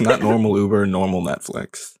 Netflix, not normal Uber, normal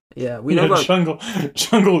Netflix. Yeah, we know about.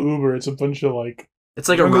 jungle Uber. It's a bunch of like. It's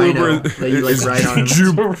like a Jungle rhino Uber that you like is ride on.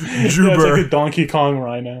 Ju- Yeah, it's Juber. like a Donkey Kong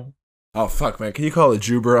rhino. Oh fuck, man! Can you call it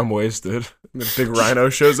Juber? I'm wasted. And the big rhino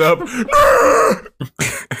shows up.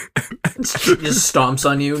 Just stomps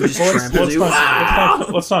on you, just Well, tramples you. Ah!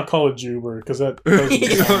 let's not call it Juber because that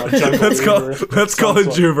doesn't sound like jungle let's call Uber. let's call it Sounds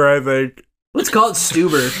like- Juber. I think. Let's call it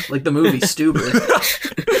Stuber, like the movie Stuber.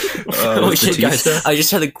 Oh shit, guys! I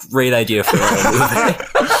just had a great idea for a movie.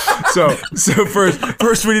 So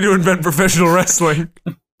first we need to invent professional wrestling,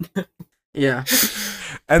 Yeah.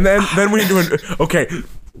 and then we need to okay,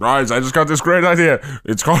 guys. I just got this great idea.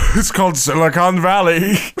 It's called Silicon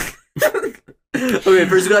Valley. Okay,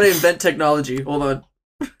 first we gotta invent technology. Hold on.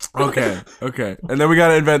 Okay, and then we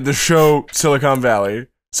gotta invent the show Silicon Valley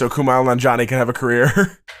so Kumail Nanjiani can have a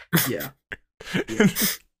career. Yeah.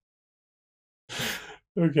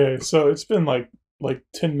 Okay, so it's been like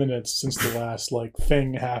 10 minutes since the last like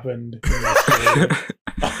thing happened. In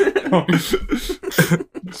this story.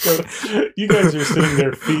 So you guys are sitting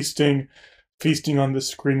there feasting on this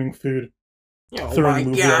screaming food, throwing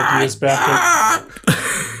movie ideas back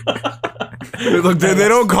Look, they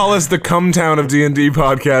don't call us the Cum Town of D&D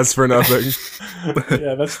podcast for nothing.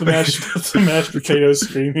 Yeah, that's the mashed potatoes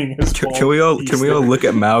screaming. Can we all look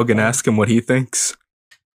at Maug and ask him what he thinks?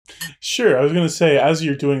 Sure, I was gonna say as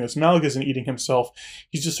you're doing this, Malg isn't eating himself.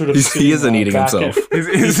 He's just sort of He sitting, isn't eating back himself.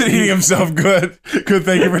 He's eating himself good. Good,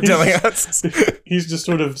 thank you for telling us. He's just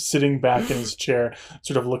sort of sitting back in his chair,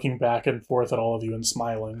 sort of looking back and forth at all of you and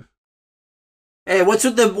smiling. Hey, what's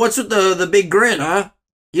with the big grin, huh?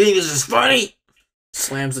 You think this is funny?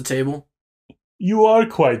 Slams the table. You are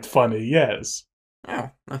quite funny, yes.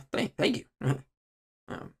 Oh, thank you.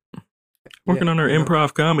 Working on our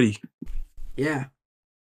improv comedy. Yeah.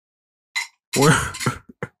 We're-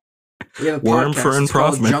 We have a Worm podcast. for It's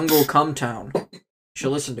called improvement. Jungle Cum Town. You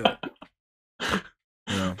should listen to it.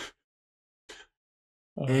 Yeah.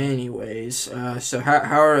 Anyways, so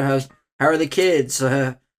how are the kids?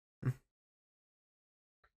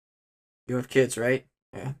 You have kids, right?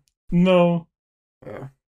 Yeah. No. Yeah.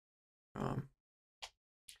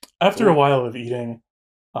 After a while of eating,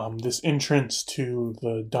 this entrance to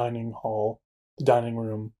the dining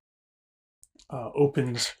room,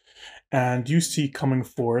 opens, and you see coming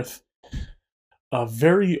forth a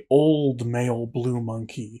very old male blue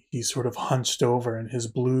monkey. He's sort of hunched over, and his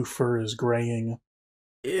blue fur is graying.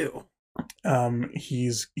 Ew.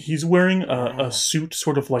 He's wearing a suit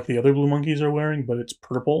sort of like the other blue monkeys are wearing, but it's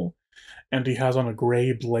purple, and he has on a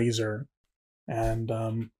gray blazer. And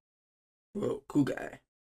Whoa, cool guy.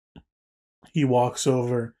 he walks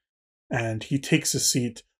over, and he takes a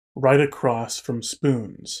seat right across from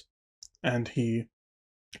Spoons, and he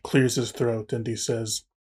clears his throat, and he says,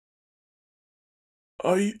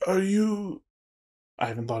 Are you... I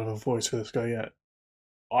haven't thought of a voice for this guy yet.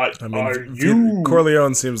 I mean, Are you...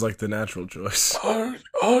 Corleone seems like the natural choice. Are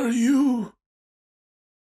you...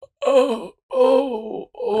 Are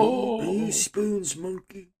you Spoons,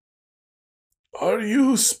 monkey? Are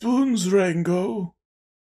you Spoons, Rango?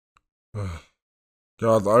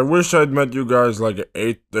 God, I wish I'd met you guys like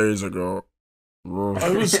 8 days ago. I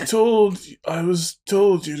was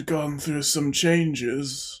told you'd gone through some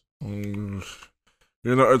changes. You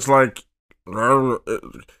know, it's like,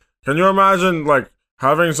 can you imagine, like,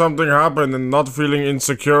 having something happen and not feeling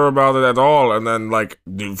insecure about it at all, and then, like,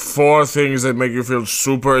 the 4 things that make you feel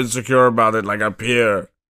super insecure about it, like, appear?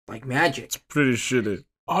 Like magic. It's pretty shitty.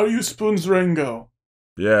 Are you Spoons, Rango?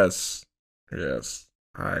 Yes.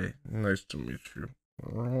 Hi, nice to meet you.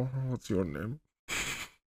 What's your name?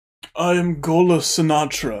 I am Gola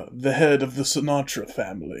Sinatra, the head of the Sinatra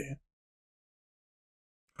family.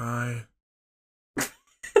 Hi.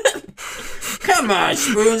 Come on,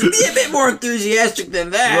 Spoons. Be a bit more enthusiastic than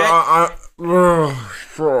that. Sorry,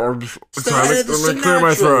 let me clear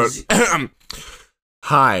my throat.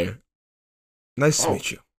 Hi. Nice to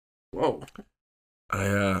meet you. Whoa.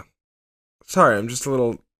 Sorry, I'm just a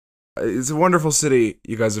little... It's a wonderful city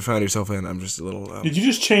you guys have found yourself in. I'm just a little... Did you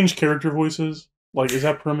just change character voices? Like, is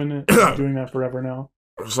that permanent? Are you doing that forever now?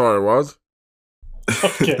 Sorry, what?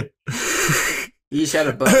 Okay. You just had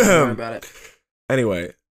a button. Don't worry about it. Anyway.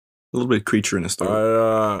 A little bit of creature in his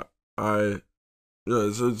throat. So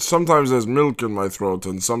sometimes there's milk in my throat,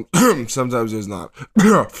 and sometimes there's not.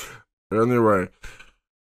 Anyway.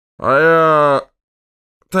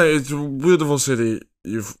 It's a beautiful city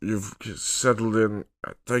you've settled in.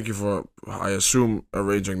 Thank you for, I assume,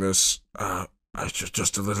 arranging this. It's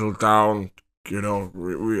just a little down. You know,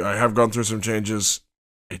 I have gone through some changes.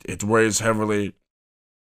 It weighs heavily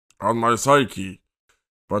on my psyche.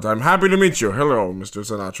 But I'm happy to meet you. Hello, Mr.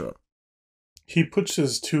 Sinatra. He puts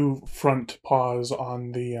his 2 front paws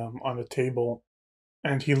on the table,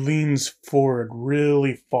 and he leans forward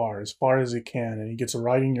really far as he can, and he gets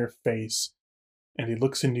right in your face, and he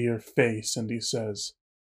looks into your face, and he says,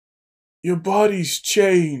 Your body's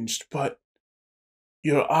changed, but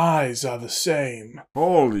your eyes are the same.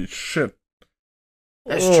 Holy shit.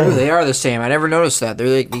 That's true. They are the same. I never noticed that. They're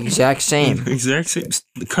like the exact same. Exact same.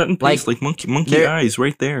 Cut and paste, like monkey eyes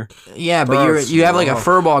right there. Yeah, but you have like a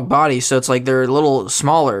furbog body, so it's like they're a little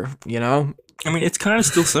smaller, you know? I mean, it's kind of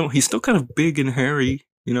still similar. He's still kind of big and hairy,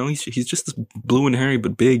 you know? He's just this blue and hairy,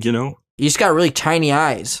 but big, you know? You just got really tiny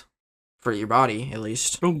eyes. For your body, at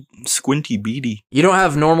least. Oh, squinty beady. You don't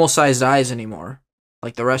have normal-sized eyes anymore,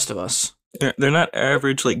 like the rest of us. They're not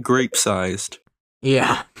average, like grape-sized.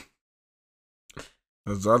 Yeah.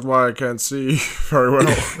 Is that why I can't see very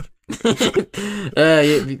well?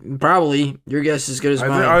 Probably. Your guess is as good as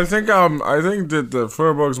mine. I think that the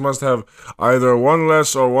furbugs must have either one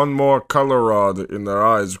less or one more color rod in their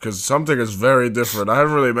eyes, because something is very different. I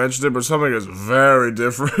haven't really mentioned it, but something is very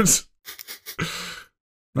different.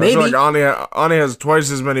 Maybe. I feel like Ani has twice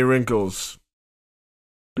as many wrinkles.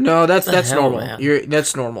 No, that's hell, normal. man?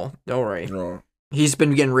 That's normal. Don't worry. No. He's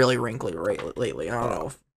been getting really wrinkly lately. I don't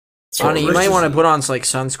know. Ani, you might want to put on like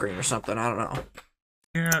sunscreen or something. I don't know.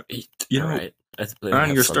 Yeah, you know, right.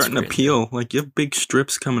 Ani, you're starting to peel. Like, you have big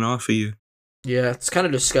strips coming off of you. Yeah, it's kind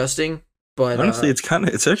of disgusting, but honestly,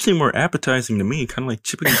 it's actually more appetizing to me. Kind of like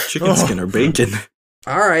chicken skin or bacon.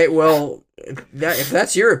 All right, well, if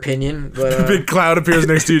that's your opinion, but A big cloud appears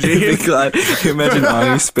next to you, Gene. Big cloud. Can you imagine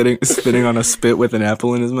Ani spitting on a spit with an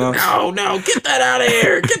apple in his mouth? No, get that out of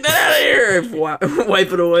here! Get that out of here!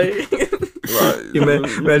 Wipe it away. You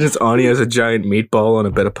imagine Ani as a giant meatball on a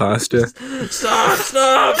bed of pasta. Stop!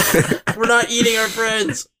 We're not eating our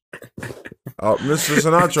friends. Mr.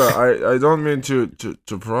 Sinatra, I don't mean to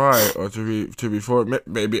pry or to be for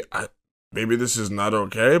maybe this is not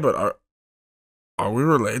okay, but are we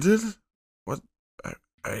related? What?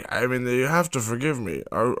 I mean, you have to forgive me.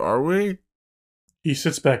 Are we? He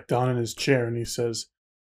sits back down in his chair and he says,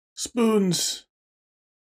 Spoons,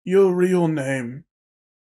 your real name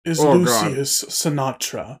is Oh, God. Lucius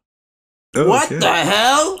Sinatra. Oh, What okay. the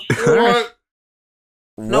hell? What?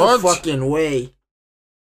 No What? fucking way.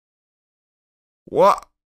 What?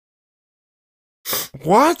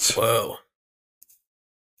 What? Whoa.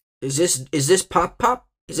 Is this Pop?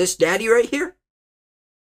 Is this Daddy right here?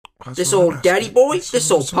 That's This what I'm old daddy asking. boy? That's This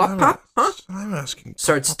what- old that's what Pop, huh? that's what I'm asking.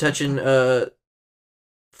 Starts touching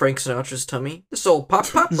Frank Sinatra's tummy. This old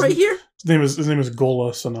Pop right here? His name is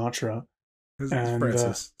Gola Sinatra. It's And,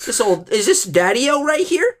 Francis. Is this Daddy-O right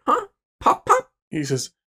here? Huh? Pop? He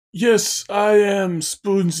says, "Yes, I am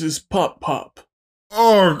Spoons' Pop.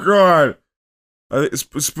 Oh, God. I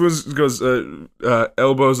think Spoons goes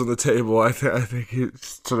elbows on the table. I think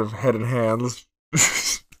he's sort of head in hands,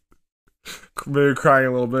 maybe crying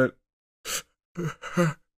a little bit.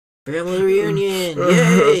 Family reunion.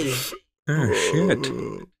 Yay. Oh,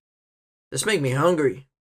 shit. This make me hungry.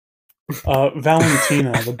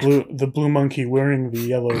 Valentina, the blue monkey wearing the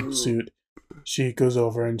yellow suit, she goes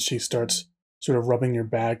over and she starts sort of rubbing your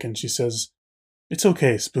back and she says, "It's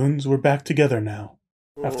okay, Spoons, we're back together now.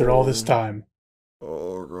 After all this time."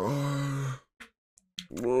 Oh, God.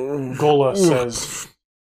 Gola says,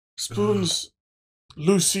 "Spoons,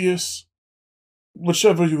 Lucius,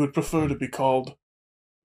 whichever you would prefer to be called,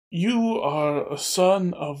 you are a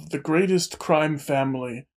son of the greatest crime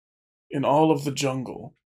family in all of the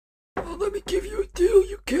jungle. Oh, let me give you a deal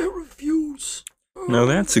you can't refuse. Now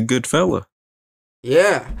that's a good fella.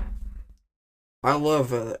 Yeah. I love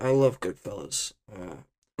Goodfellas.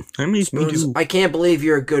 I mean, me Spoons, too. I can't believe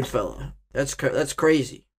you're a good fella. That's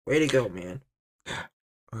crazy. Way to go, man.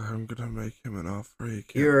 I'm gonna make him an offer. He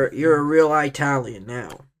can't You're a real Italian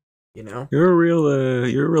now. You know? You're a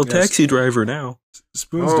real Yes. taxi driver now.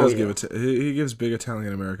 Spoons Oh, does yeah. give it. He gives big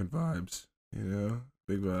Italian American vibes. You know,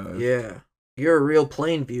 big vibes. Yeah. You're a real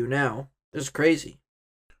Plainview now. This is crazy.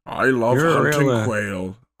 I love You're a hunting real,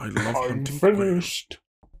 quail. I love I'm hunting quail. finished."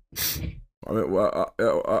 I mean,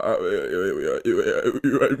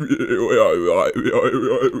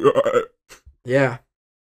 Yeah.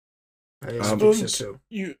 I think so Spoons, too.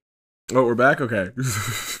 you oh, we're back. Okay.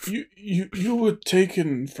 you were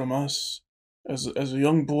taken from us as a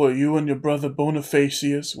young boy. You and your brother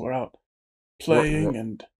Bonifacius were out playing,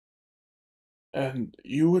 What? and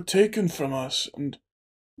you were taken from us, and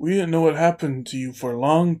we didn't know what happened to you for a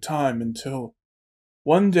long time until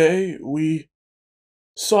one day we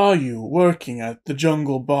saw you working at the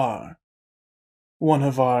Jungle Bar. One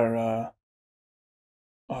of our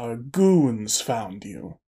goons found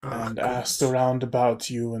you and asked around about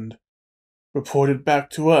you and reported back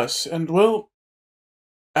to us. And well,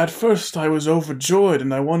 at first I was overjoyed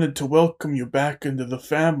and I wanted to welcome you back into the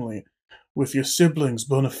family with your siblings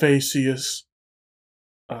Bonifacius,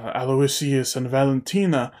 Aloysius, and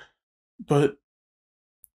Valentina, but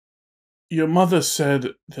your mother said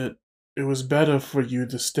that it was better for you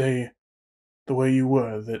to stay the way you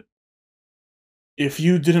were, that if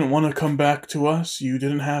you didn't want to come back to us, you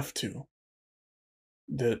didn't have to.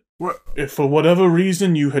 That What? if for whatever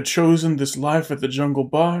reason you had chosen this life at the Jungle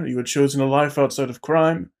Bar, you had chosen a life outside of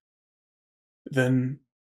crime, then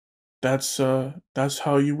that's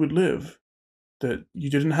how you would live. That you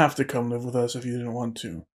didn't have to come live with us if you didn't want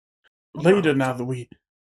to. Later, now that we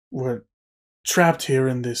were trapped here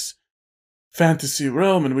in this fantasy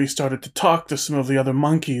realm and we started to talk to some of the other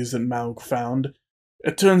monkeys that Maug found,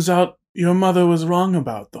 it turns out your mother was wrong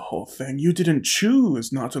about the whole thing. You didn't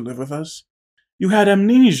choose not to live with us. You had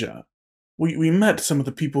amnesia. We met some of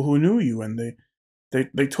the people who knew you, and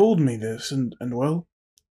they told me this, and well,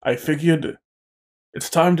 I figured it's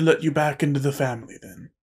time to let you back into the family then.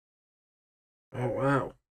 Oh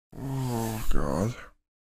wow. Oh God.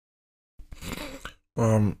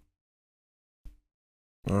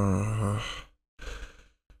 Uh,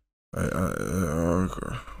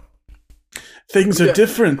 okay. Things are Yeah.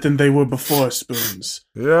 different than they were before, Spoons.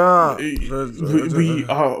 Yeah. We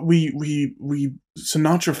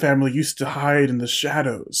Sinatra family used to hide in the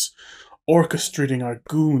shadows, orchestrating our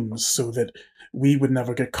goons so that we would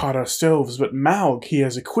never get caught ourselves. But Maug, he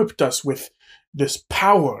has equipped us with this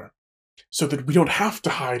power so that we don't have to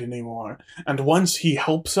hide anymore. And once he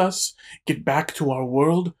helps us get back to our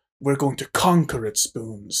world, we're going to conquer it,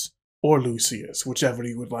 Spoons. Or Lucius, whichever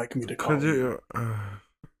you would like me to call Could you.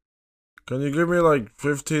 can you give me like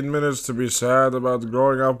 15 minutes to be sad about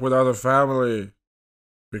growing up without a family?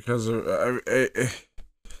 Because of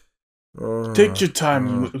Take your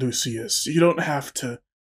time, Lucius. You don't have to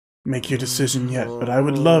make your decision yet, but I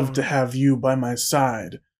would love to have you by my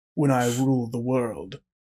side when I rule the world.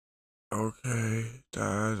 Okay,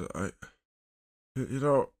 Dad. You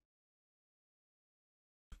know,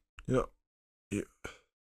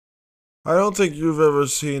 I don't think you've ever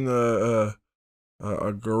seen a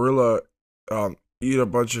gorilla eat a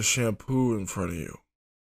bunch of shampoo in front of you.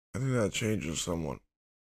 I think that changes someone.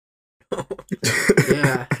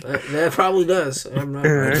 Yeah, that probably does. I'm not,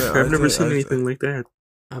 I've never seen anything like that.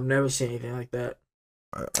 I've never seen anything like that.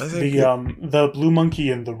 I think The blue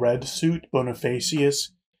monkey in the red suit, Bonifacius,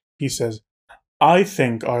 he says, "I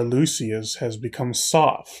think our Lucius has become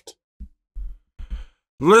soft."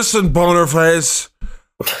 Listen, Bonerface.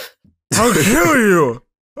 I'll kill you.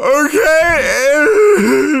 Okay.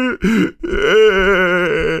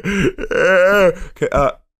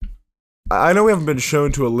 Okay. I know we haven't been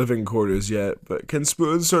shown to a living quarters yet, but can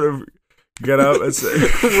Spoon sort of get up and say,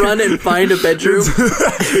 Run and find a bedroom?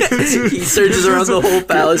 He searches around the whole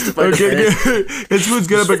palace to find a bed. Can Spoon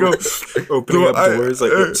get up and go, Opening No, up doors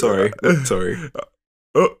like, sorry.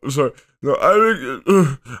 oh, sorry. No,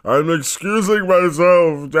 I'm excusing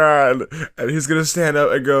myself, Dad. And he's gonna stand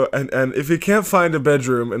up and go, and if he can't find a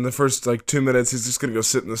bedroom in the first, 2 minutes, he's just gonna go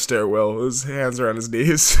sit in the stairwell with his hands around his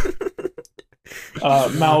knees.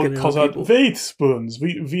 Mal calls out, "Wait, Spoons,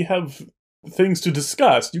 we have things to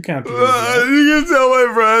discuss. You can't do You that." can tell my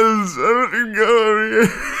friends. I'm gonna go over here.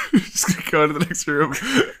 He's gonna go into the next room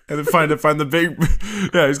and then find the big.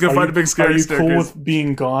 Yeah, he's gonna find a big Are scary you staircase. cool with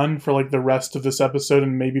being gone for the rest of this episode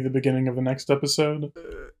and maybe the beginning of the next episode?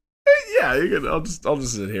 Yeah, you can. I'll just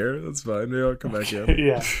sit here. That's fine. Maybe I'll come back in.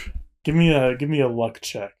 Yeah. Give me a luck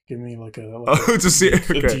check. Give me Oh, to see.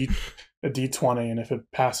 Okay. a D20, and if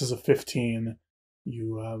it passes a 15,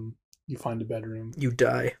 you find a bedroom. You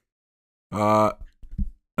die.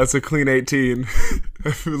 That's a clean 18.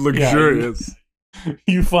 Luxurious.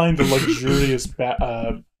 You find a luxurious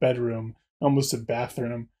bedroom, almost a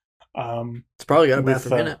bathroom. It's probably got a With,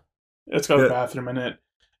 bathroom in it. It's got a bathroom in it.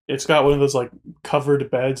 It's got one of those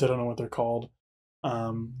covered beds. I don't know what they're called.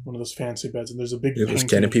 One of those fancy beds, and there's a big Yeah, those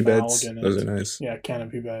painting canopy of Valg beds. in it. Those are nice. Yeah,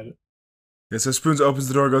 canopy bed. Yeah, so Spoons opens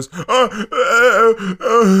the door and goes,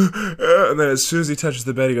 and then as soon as he touches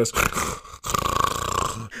the bed, he goes,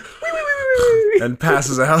 and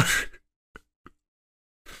passes out.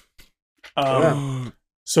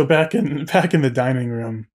 So back in the dining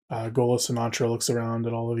room, Gola Sinatra looks around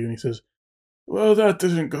at all of you and he says, "Well, that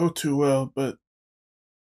didn't go too well, but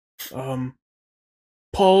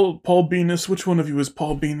Paul Venus, which one of you is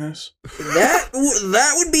Paul Venus?" That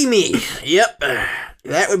would be me. Yep,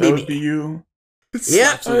 that would be That me. would be you.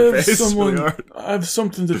 Yep. I have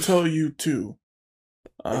something to tell you too.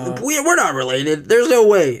 We're not related. There's no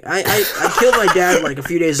way. I killed my dad a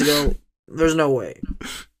few days ago. There's no way.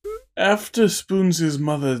 After Spoons'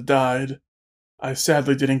 mother died, I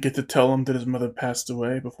sadly didn't get to tell him that his mother passed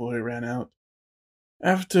away before he ran out.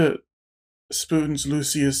 After Spoons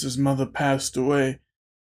Lucius's mother passed away,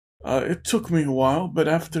 it took me a while, but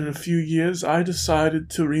after a few years, I decided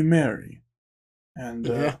to remarry. And,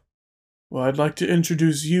 well, I'd like to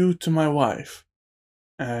introduce you to my wife.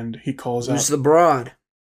 And he calls Who's out, the broad?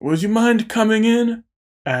 "Would you mind coming in?"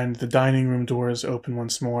 And the dining room doors open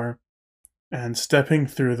once more. And stepping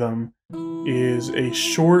through them is a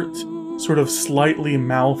short, sort of slightly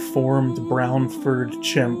malformed brown-furred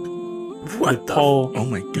chimp What the? Paul, Oh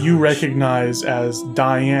my god. you recognize as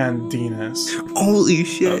Diane Dinas. Holy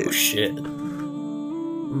shit. Oh shit.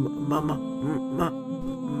 Mama, mama,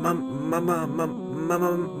 mama, mama,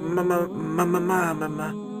 mama, mama, mama,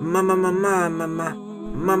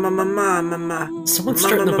 mama. Someone's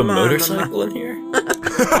starting up a motorcycle in here?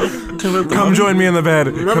 Come join me in the bed.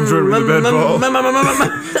 Come join me in the bed, Paul.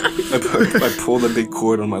 I pulled a big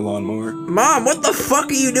cord on my lawnmower. Mom, what the fuck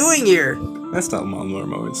are you doing here? That's not lawnmower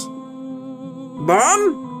mowers.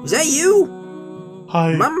 Mom? Is that you?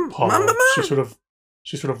 Hi, Mama. Paul.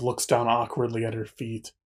 She sort of looks down awkwardly at her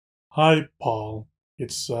feet. Hi, Paul.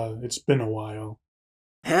 It's been a while.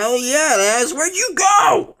 Hell yeah, Laz. Where'd you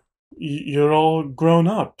go? You're all grown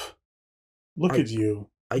up. Look at you.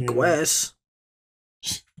 I You- guess.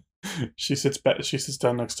 She sits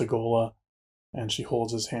down next to Gola, and she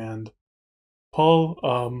holds his hand. Paul,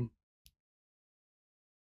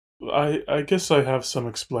 I guess I have some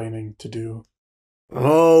explaining to do.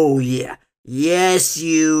 Oh yeah. Yes,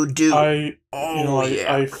 you do. I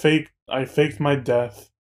yeah. I faked my death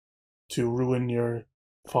to ruin your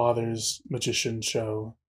father's magician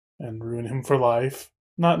show and ruin him for life.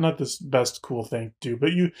 Not this best cool thing to do,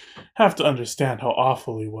 but you have to understand how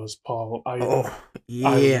awful he was, Paul. I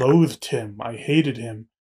Yeah. loathed him. I hated him.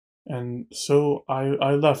 And so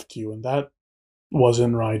I left you, and that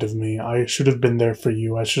wasn't right of me. I should have been there for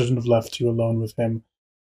you. I shouldn't have left you alone with him.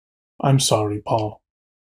 I'm sorry, Paul.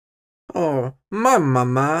 Oh, my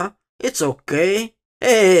mama. It's okay.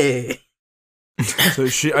 Hey. So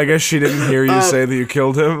I guess she didn't hear you say that you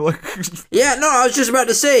killed him. Like, Yeah, no, I was just about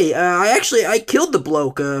to say. I killed the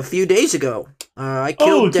bloke a few days ago. I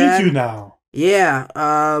killed Dad. Did you now? Yeah.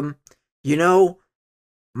 You know,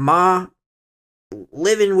 Ma,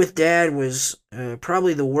 living with Dad was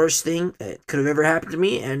probably the worst thing that could have ever happened to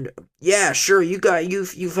me. And yeah, sure, you've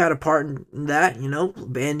had a part in that. You know,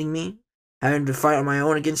 abandoning me, having to fight on my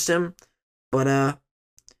own against him. But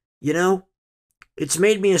you know, it's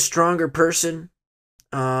made me a stronger person.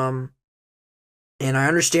 And I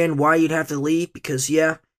understand why you'd have to leave because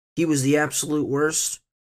yeah, he was the absolute worst.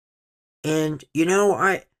 And you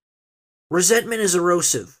know, resentment is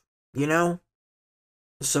erosive. You know,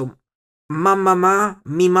 so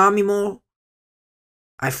mimo,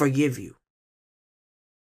 I forgive you.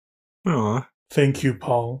 Aw. Thank you,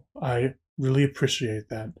 Paul. I really appreciate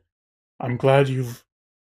that. I'm glad you've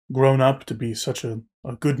grown up to be such a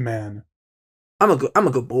good man. I'm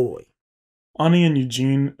a good boy. Ani and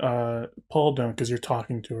Eugene, Paul don't because you're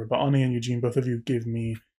talking to her, but Ani and Eugene, both of you give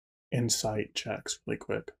me insight checks really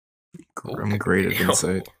quick. I'm great at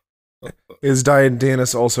insight. is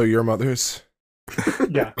Diandanus also your mother's?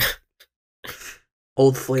 Yeah.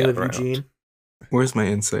 Old flame of Got right. Eugene. Where's my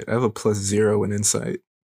insight? I have a +0 in insight.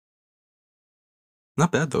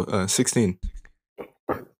 Not bad though. 16.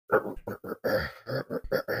 Hang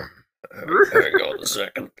on a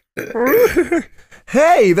second.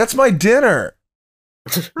 Hey, that's my dinner.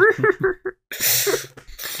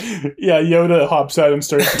 Yeah, Yoda hops out and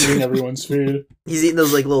starts eating everyone's food. He's eating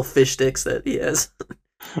those like little fish sticks that he has.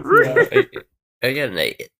 Yeah. I got an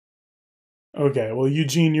 8. Okay, well,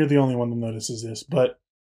 Eugene, you're the only one that notices this, but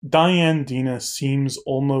Diane Dina seems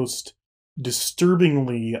almost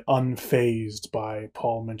disturbingly unfazed by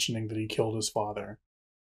Paul mentioning that he killed his father.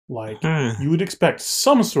 Like, you would expect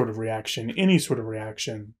some sort of reaction, any sort of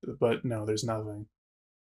reaction, but no, there's nothing.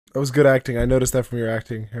 That was good acting. I noticed that from your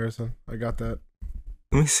acting, Harrison. I got that.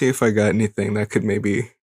 Let me see if I got anything that could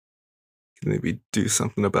maybe do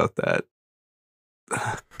something about that.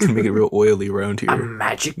 Can make it real oily around A here.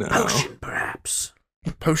 magic No. potion, perhaps.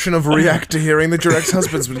 Potion of react to hearing that your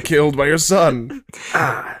ex-husband's been killed by your son.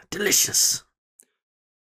 Ah, delicious.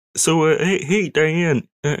 So, hey, Diane.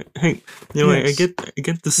 Hey, you know, Yes. I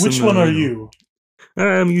get this. Which one are you?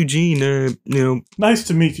 I'm Eugene. You know, Nice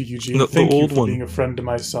to meet you, Eugene. The Thank you old for one. being a friend to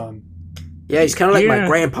my son. Yeah, he's kind of like my Yeah.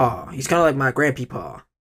 grandpa. He's kind of like my grandpa.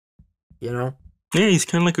 You know? yeah, he's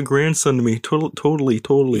kind of like a grandson to me. Totally.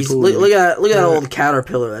 He's, look at that old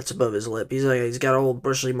caterpillar that's above his lip. He's got an old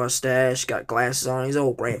bristly mustache, got glasses on. He's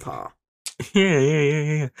old grandpa.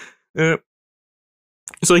 Yeah.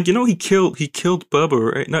 It's like, you know, he killed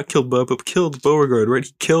Bubba, right? Not killed Bubba, but killed Beauregard, right?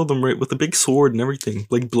 He killed him, right, with a big sword and everything.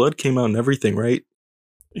 Like, blood came out and everything, right?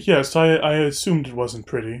 Yes, I assumed it wasn't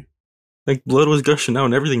pretty. Like, blood was gushing out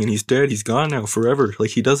and everything, and he's dead. He's gone now forever.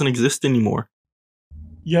 Like, he doesn't exist anymore.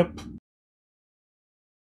 Yep.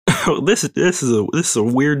 Oh, this is a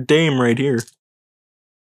weird dame right here.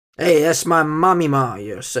 Hey, that's my mommy ma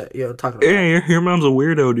you're talking about. Yeah, your mom's a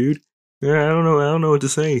weirdo, dude. Yeah, I don't know what to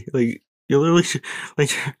say. Like, you literally,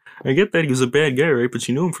 like, I get that he was a bad guy, right? But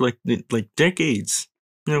you knew him for like decades.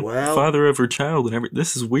 You know, Well- father of her child and everything.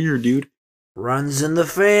 This is weird, dude. Runs in the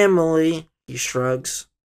family. He shrugs.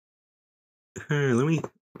 Hey, let me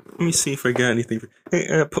see if I got anything.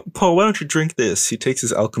 Hey, Paul, why don't you drink this? He takes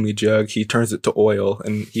his alchemy jug, he turns it to oil,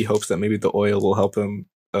 and he hopes that maybe the oil will help him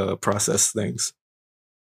process things.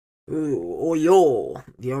 Ooh, oh yo.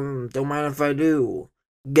 Don't mind if I do.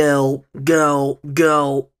 Go.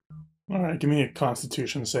 Alright, give me a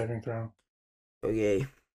constitution saving throw. Okay.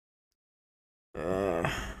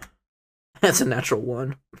 That's a natural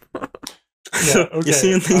one. Yeah, okay. You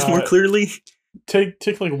seeing things more clearly? Take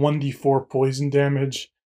like 1d4 poison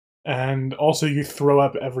damage, and also you throw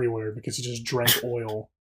up everywhere because you just drank oil.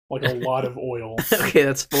 Like a lot of oil. Okay,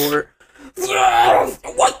 that's 4.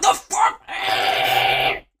 What the fuck?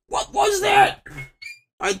 What was that?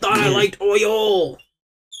 I thought I liked oil.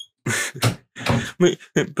 Wait,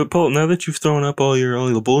 but Paul, now that you've thrown up all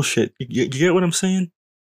the bullshit, you get what I'm saying?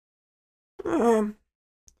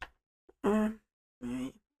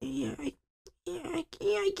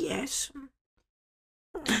 Yeah, I guess.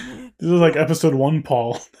 This is like episode 1,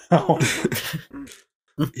 Paul. All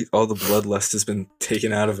the bloodlust has been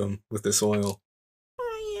taken out of him with this oil.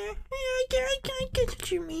 I get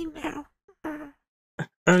what you mean now.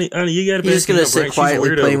 Annie, you gotta. He's just back me gonna up, sit right? She's a quietly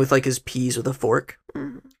weirdo. playing with like his peas with a fork.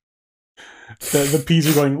 The peas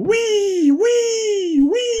are going wee, wee,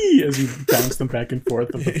 wee as you bounce them back and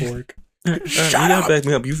forth with the fork. You gotta back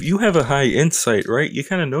me up. You have a high insight, right? You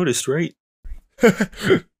kind of noticed, right?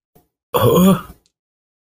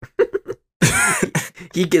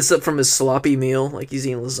 He gets up from his sloppy meal, like he's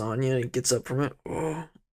eating lasagna. He gets up from it. Oh.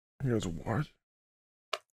 He goes, what?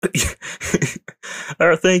 All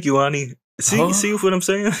right, thank you, Ani. Huh? See what I'm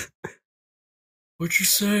saying? What'd you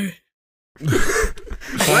say?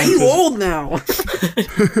 Why are you old now?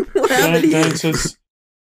 What happened to Dan you? says,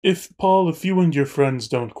 if you and your friends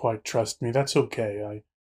don't quite trust me, that's okay. I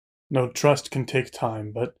know trust can take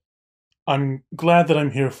time, but I'm glad that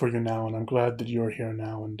I'm here for you now, and I'm glad that you're here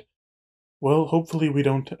now, and, well, hopefully we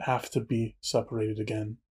don't have to be separated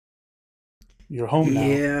again. You're home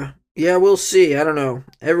now. Yeah, we'll see. I don't know.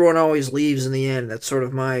 Everyone always leaves in the end. That's sort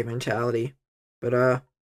of my mentality. But,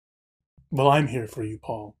 Well, I'm here for you,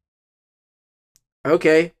 Paul.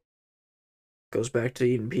 okay. Goes back to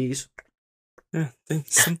eating peas. Yeah,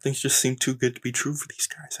 some things just seem too good to be true for these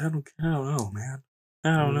guys. I don't know, man.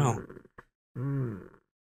 I don't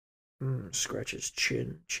know. Scratch his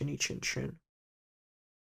chin. Chinny chin chin.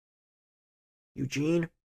 Eugene,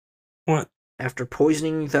 What? after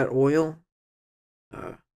poisoning that oil,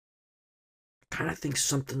 kind of think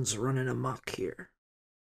something's running amok here.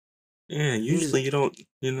 Yeah, usually you don't.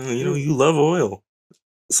 You love oil.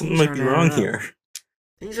 Something might be wrong here.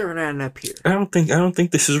 Things aren't adding up here. I don't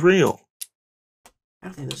think this is real. I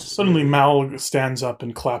don't think this is Suddenly, Mal stands up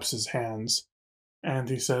and claps his hands, and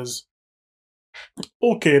he says,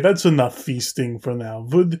 "Okay, that's enough feasting for now.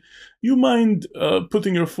 Would you mind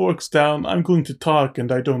putting your forks down? I'm going to talk,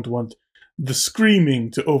 and I don't want the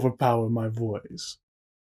screaming to overpower my voice."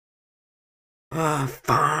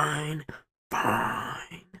 Fine.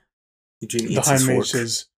 Eugene The eats High his Mage fork.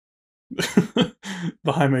 says,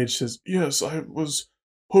 "The High Mage says, yes, I was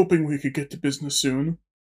hoping we could get to business soon."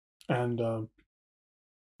 And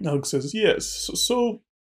Elg says, "Yes, so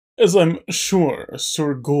as I'm sure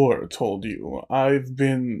Sir Gore told you, I've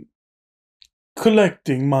been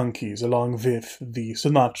collecting monkeys along with the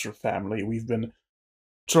Sinatra family. We've been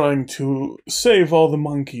trying to save all the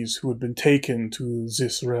monkeys who had been taken to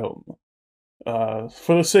this realm.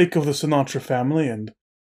 For the sake of the Sinatra family and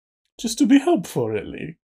just to be helpful,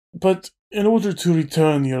 really. But in order to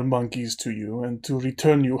return your monkeys to you and to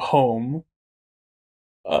return you home,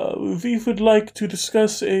 we would like to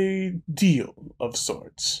discuss a deal of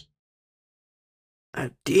sorts."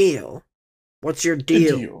 A deal? What's your A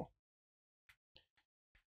deal? deal.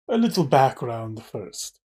 A little background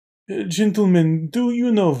first. Gentlemen, do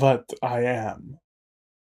you know what I am?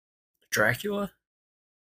 Dracula?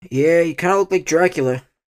 Yeah, you kind of look like Dracula.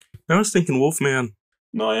 I was thinking Wolfman.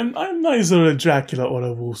 No, I'm neither a Dracula or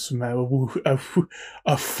a wolfman.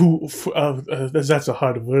 That's a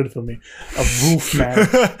hard word for me. A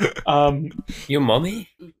wolfman. You mummy?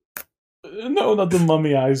 No, not the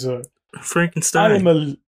mummy either.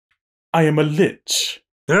 Frankenstein. I am a lich.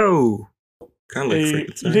 No. Kind of like A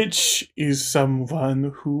Frankenstein. lich is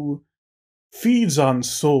someone who feeds on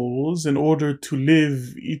souls in order to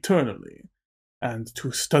live eternally, and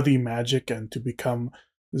to study magic and to become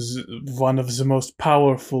one of the most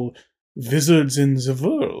powerful wizards in the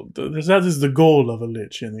world. That is the goal of a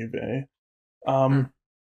lich, anyway.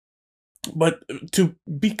 But to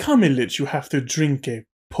become a lich, you have to drink a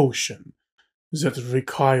potion that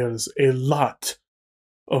requires a lot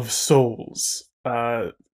of souls.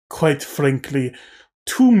 Quite frankly,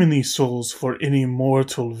 too many souls for any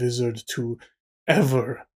mortal wizard to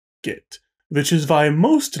ever get. Which is why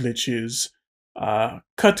most liches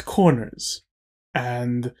cut corners,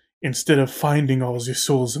 and instead of finding all the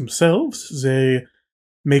souls themselves, they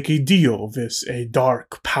make a deal with a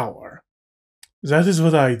dark power. That is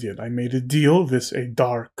what I did. I made a deal with a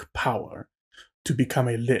dark power to become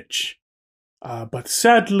a lich. But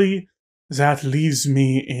sadly, that leaves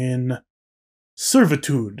me in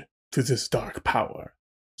servitude to this dark power.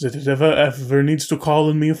 That if it ever needs to call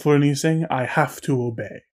on me for anything, I have to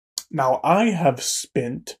obey. Now, I have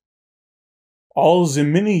spent all the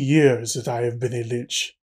many years that I have been a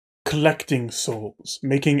lich collecting souls,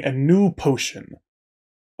 making a new potion.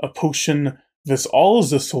 A potion with all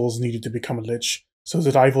the souls needed to become a lich, so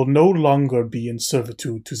that I will no longer be in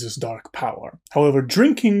servitude to this dark power. However,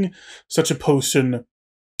 drinking such a potion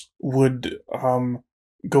would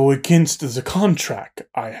go against the contract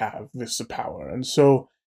I have with the power. And so,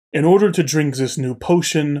 in order to drink this new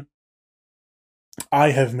potion,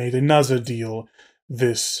 I have made another deal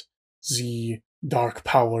with the dark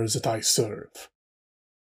powers that I serve.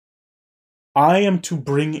 I am to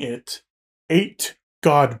bring it 8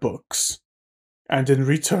 god books, and in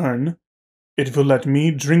return, it will let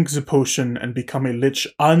me drink the potion and become a lich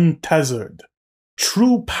untethered.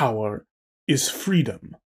 True power is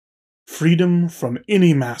freedom. Freedom from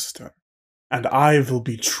any master, and I will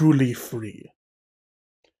be truly free.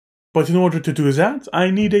 But in order to do that, I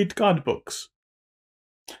need 8 god books.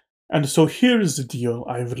 And so here is the deal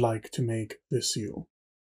I would like to make with you.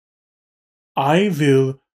 I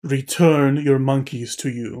will return your monkeys to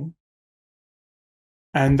you,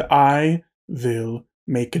 and I will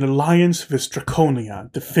make an alliance with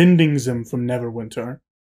Draconia, defending them from Neverwinter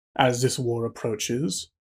as this war approaches.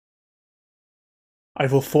 I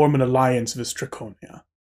will form an alliance with Draconia.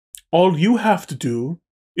 All you have to do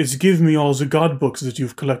is give me all the god books that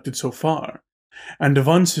you've collected so far. And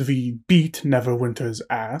once we beat Neverwinter's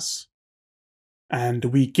ass, and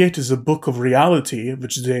we get the Book of Reality,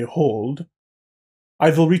 which they hold,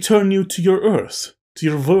 I will return you to your Earth, to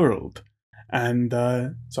your world, and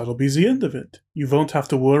that'll be the end of it. You won't have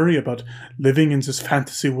to worry about living in this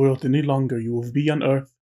fantasy world any longer. You will be on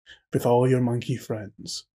Earth with all your monkey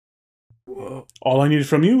friends. All I need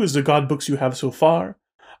from you is the god books you have so far.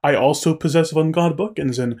 I also possess one god book,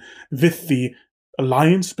 and then with the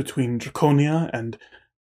alliance between Draconia and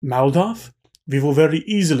Maldoth, we will very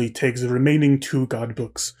easily take the remaining 2 god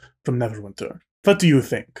books from Neverwinter. What do you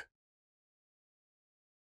think?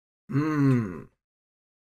 Well,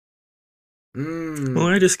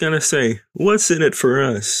 I just gotta say, what's in it for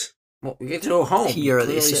us? Well, we get to go home. He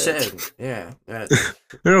already Clearly said. Yeah.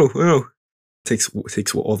 Oh. Takes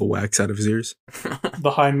all the wax out of his ears.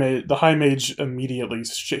 The High Mage immediately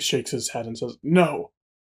shakes his head and says, No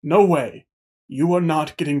way. You are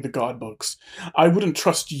not getting the god books. I wouldn't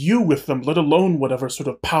trust you with them, let alone whatever sort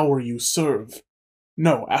of power you serve.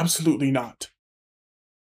 No, absolutely not.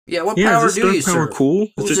 Yeah, what Is power this do dark you power serve? cool?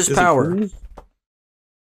 Who's Is this it power? cool?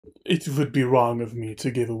 It would be wrong of me to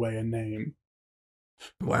give away a name.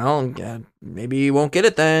 Well, maybe you won't get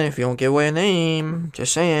it then if you don't give away a name.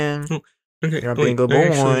 Just saying. Okay, You're not being a good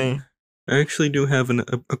wait, boy. I actually do have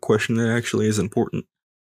a question that actually is important.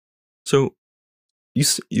 So, you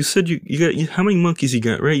said you got how many monkeys you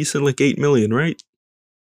got, right? You said like 8 million, right?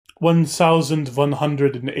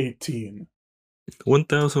 1,118.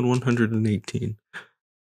 1,118.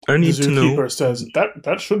 I The need to know. zookeeper says,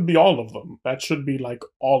 that should be all of them. That should be like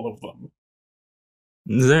all of them.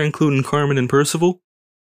 Does that include Carmen and Percival?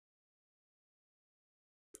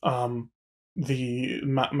 The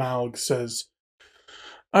Malg says,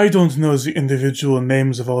 I don't know the individual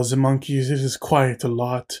names of all the monkeys. It is quite a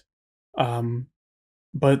lot.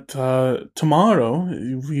 But tomorrow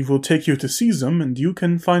we will take you to see them, and you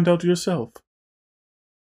can find out yourself.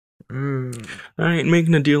 I ain't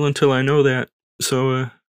making a deal until I know that, so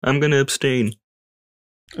I'm gonna abstain.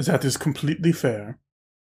 That is completely fair.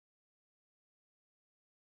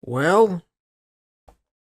 Well,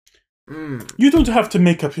 You don't have to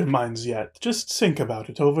make up your minds yet. Just think about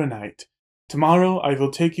it overnight. Tomorrow I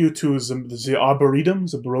will take you to the Arboretum,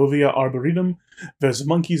 the Barovia Arboretum, where the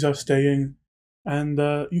monkeys are staying, and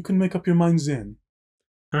you can make up your minds then.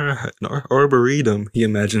 An arboretum. He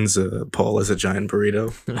imagines Paul as a giant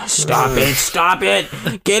burrito. Stop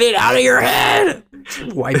it! Get it out of your head!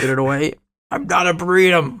 Wiping it away. I'm not a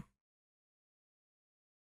burrito.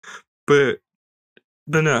 But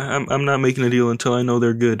no, I'm not making a deal until I know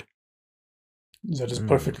they're good. That is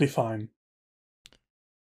perfectly fine.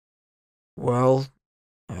 Well,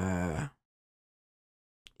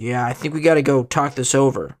 yeah, I think we gotta go talk this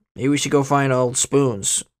over. Maybe we should go find old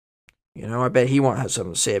Spoons. You know, I bet he won't have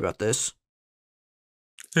something to say about this.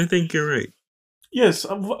 I think you're right. Yes,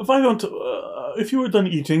 why don't... if you are done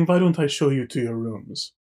eating, why don't I show you to your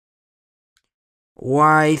rooms?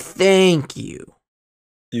 Why, thank you.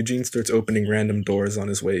 Eugene starts opening random doors on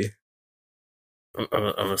his way. I'm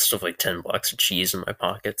gonna stuff like 10 blocks of cheese in my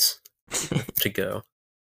pockets to go.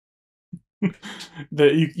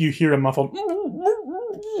 You hear a muffled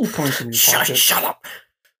coming from your pocket. Shut up!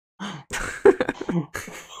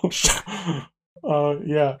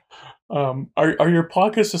 Yeah. Are your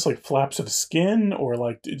pockets just like flaps of skin, or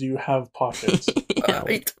like do you have pockets?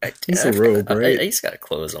 He's a rogue, right? He's got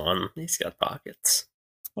clothes on. He's got pockets.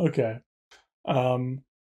 Okay.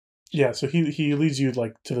 Yeah. So he leads you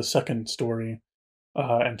like to the second story,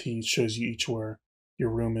 and he shows you each where your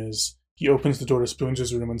room is. He opens the door to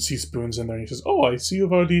Spoons' room and sees Spoons in there. And he says, "Oh, I see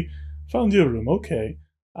you've already found your room. Okay."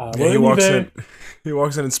 Yeah, he walks in. He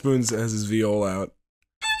walks in and Spoons has his viola out.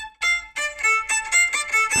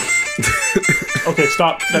 Okay,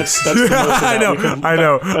 stop. That's the most of that I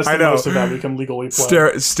know. That's the most of that we can legally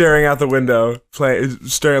play. Staring out the window,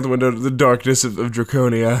 staring out the window to the darkness of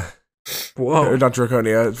Draconia. Whoa. Or not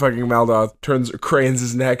Draconia, fucking Maldoth cranes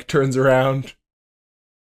his neck, turns around.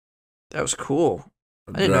 That was cool.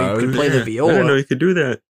 I didn't know you could play the I didn't know viola. you could do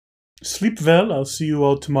that. Sleep well. I'll see you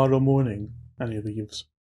all tomorrow morning. And he leaves.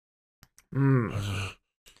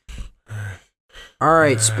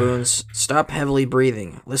 Alright, Spoons. Stop heavily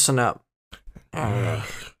breathing. Listen up. I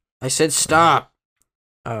said stop.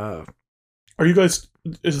 Uh, Are you guys?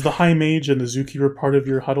 Is the High Mage and the Zookeeper part of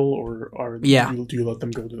your huddle, or Yeah. do you let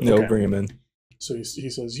them go to? No, okay. bring him in. So he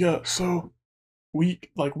says, "Yeah, so we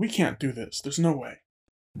can't do this. There's no way."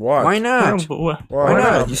 What? why not? Why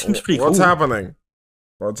not? He seems pretty What's cool. happening?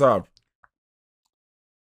 What's up?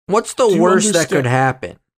 What's the Do you worst that could understand-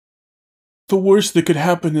 happen? The worst that could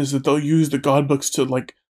happen is that they'll use the god books to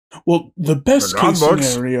the best The god case books?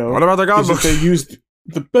 scenario. What about the god is that books? they use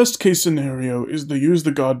the best case scenario is they use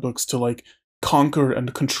the god books to conquer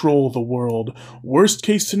and control the world. Worst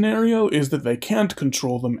case scenario is that they can't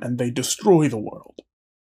control them and they destroy the world.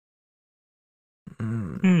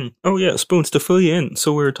 Oh yeah, Spoons, to fill you in.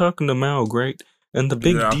 So we were talking to Maug, right? And the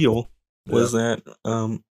big Yeah. deal was that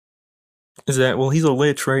he's a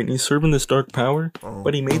lich, right? And he's serving this dark power, Oh,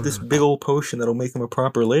 but he made this big old potion that'll make him a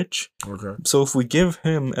proper lich. Okay. So if we give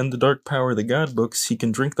him and the dark power the god books, he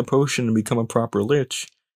can drink the potion and become a proper lich.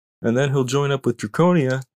 And then he'll join up with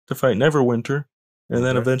Draconia to fight Neverwinter, and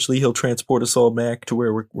then Okay. eventually he'll transport us all back to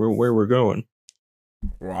where we're going.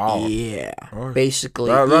 Wow. Yeah, Oh. basically,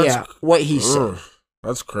 That's- yeah. What he said. Ugh,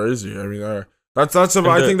 that's crazy. I mean, that's I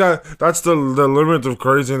the- think that's the limit of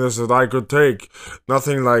craziness that I could take.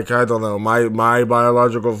 Nothing like, I don't know, my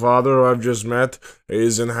biological father who I've just met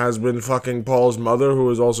is and has been fucking Paul's mother, who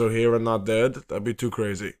is also here and not dead. That'd be too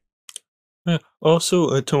crazy. Yeah.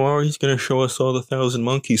 Also, tomorrow he's gonna show us all the 1,000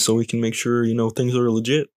 monkeys, so we can make sure things are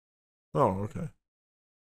legit. Oh, okay.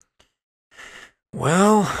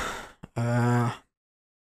 Well,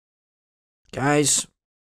 guys,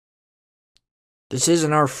 this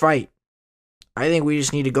isn't our fight. I think we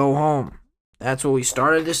just need to go home. That's what we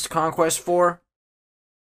started this conquest for.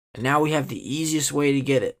 And now we have the easiest way to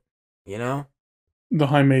get it, you know? The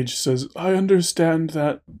High Mage says, "I understand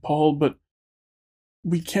that, Paul, but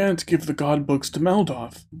we can't give the god books to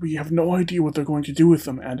Maldoth. We have no idea what they're going to do with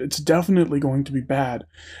them, and it's definitely going to be bad.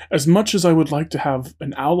 As much as I would like to have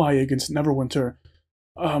an ally against Neverwinter,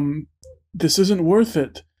 this isn't worth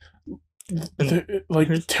it.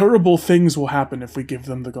 Terrible things will happen if we give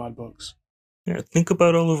them the god books. Yeah, think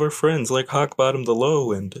about all of our friends like Hawkbottom the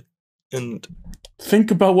Low and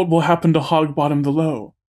Think about what will happen to Hogbottom the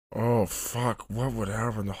Low. Oh, fuck. What would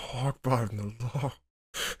happen to Hawkbottom the Law?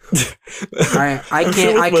 I I'm sure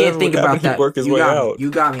can't whatever think would happen, about he'd that. work his You way got out. me.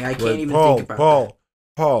 You got me. I can't Wait, even Paul, think about that.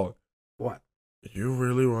 Paul, What? you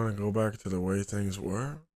really want to go back to the way things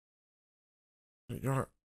were? You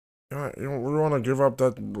want to give up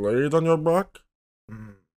that blade on your back?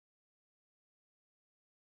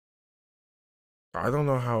 I don't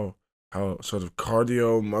know how sort of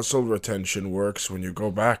cardio muscle retention works when you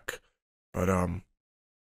go back, but I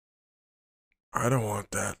don't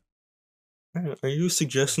want that. Are you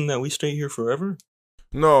suggesting that we stay here forever?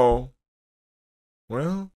 No.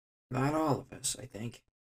 Well, Not all of us, I think.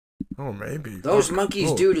 oh, maybe. Those Fuck.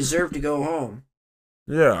 monkeys Oh, do deserve to go home.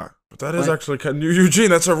 Yeah, but that is But- actually Eugene.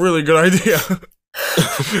 That's a really good idea.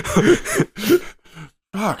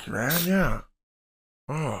 Fuck, man. Yeah.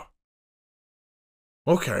 Oh.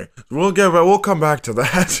 Okay, we'll come back to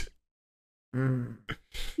that. Mm.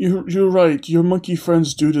 You're right. Your monkey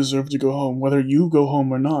friends do deserve to go home, whether you go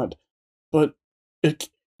home or not. But it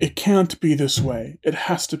can't be this way. It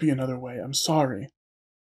has to be another way. I'm sorry.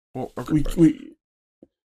 Well, okay. We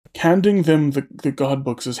handing them the god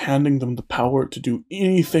books is handing them the power to do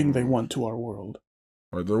anything they want to our world.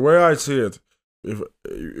 The way I see it, if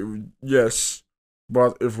yes,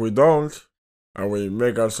 but if we don't, and we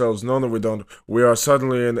make ourselves known that we don't, we are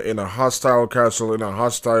suddenly in a hostile castle, in a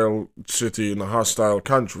hostile city, in a hostile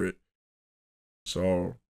country.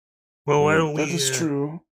 So Well, why don't we? That is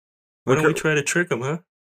true. Why don't we Okay. try to trick him, huh?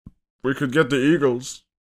 we could get the Eagles.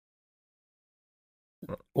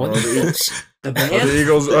 What? Are the, The are band?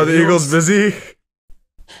 the Eagles busy?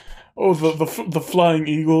 Oh, the flying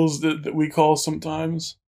eagles that we call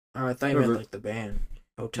sometimes. Oh, I thought you Yeah, meant the- like the band.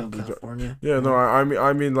 Hotel California. Yeah, no,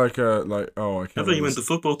 I mean like oh, I I can't. thought you remember meant the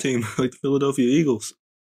football team, like the Philadelphia Eagles.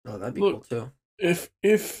 Oh, that'd be Look. cool too.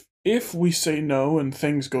 If we say no and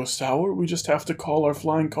things go sour, we just have to call our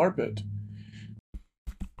flying carpet.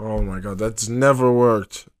 Oh my god, that's never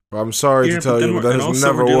worked. I'm sorry Yeah, to tell you, we're- but that and has also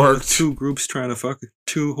never we're dealing with worked. two groups trying to fuck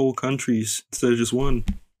two whole countries instead of just one.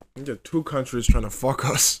 We got two countries trying to fuck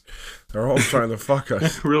us. They're all trying to fuck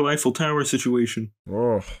us. Real Eiffel Tower situation.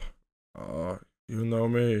 Oh, you know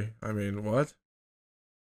me. I mean, what?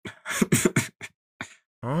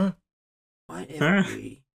 Huh? What if Huh?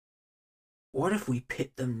 What if we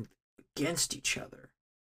pit them against each other?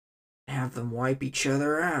 Have them wipe each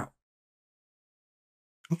other out?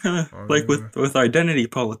 Kind Oh, of like yeah. with identity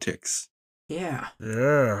politics. Yeah.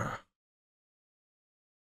 Yeah.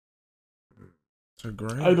 It's a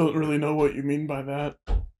great. I don't really know what you mean by that.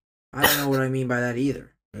 I don't know what I mean by that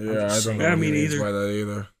either. Yeah, I just don't saying. know Yeah, what me he means neither. by that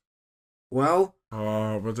either. Well,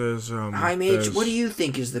 But there's Hi Mage, what do you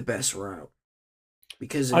think is the best route?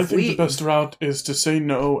 Because if I think the best route is to say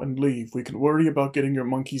no and leave. We can worry about getting your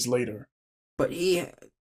monkeys later. But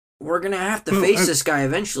we're gonna have to Well, face this guy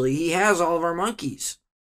eventually. He has all of our monkeys.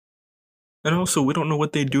 And also, we don't know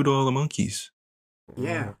what they do to all the monkeys.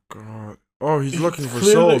 Yeah. Oh God. Oh, he's looking for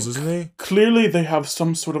Clearly- souls, isn't he? Clearly, they have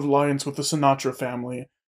some sort of alliance with the Sinatra family.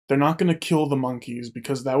 They're not going to kill the monkeys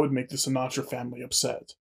because that would make the Sinatra family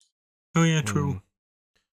upset. Oh yeah, true.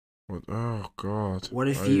 What? Oh God. What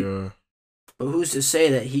if I, But who's to say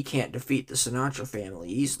that he can't defeat the Sinatra family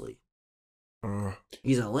easily?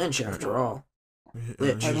 He's a Lynch after all.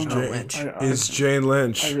 Lynch, I don't not know. Lynch. He's Jane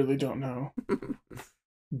Lynch. I really don't know.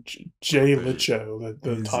 Jay Licho,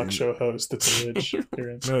 the He's- talk show host that's a Lynch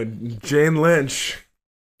appearance. No, Jane Lynch.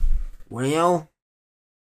 Well,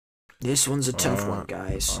 this one's a tough one,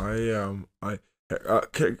 guys.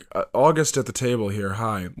 August at the table here.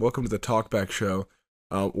 Hi, welcome to the Talkback Show.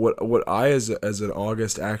 What I as an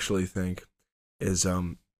August actually think is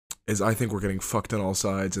I think we're getting fucked on all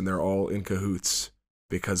sides and they're all in cahoots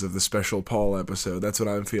because of the special Paul episode. That's what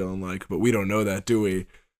I'm feeling like, but we don't know that, do we?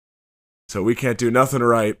 So we can't do nothing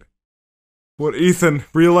right. What, Ethan?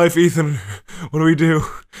 Real life Ethan? What do we do?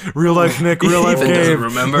 Real life Nick? Real life Ethan doesn't Gabe?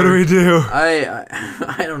 remember. What do we do?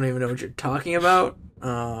 I don't even know what you're talking about.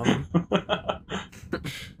 I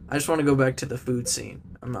just want to go back to the food scene.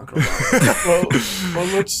 I'm not gonna lie. well,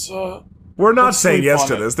 let's We're not Let's saying sleep yes on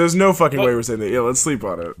to it. this. There's no fucking Let- way we're saying that. Yeah, let's sleep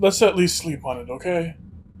on it. let's at least sleep on it, okay?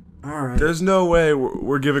 All right. There's no way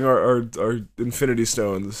we're giving our Infinity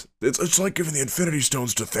Stones. It's like giving the Infinity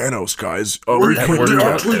Stones to Thanos, guys. Oh, That worked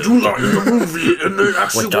out. do that in the movie, and they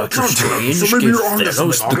actually What, Doctor Strange gave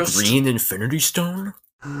Thanos the green Infinity Stone?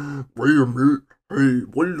 Wait a minute. Hey,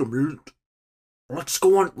 wait a minute. Let's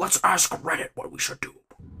go on. Let's ask Reddit what we should do.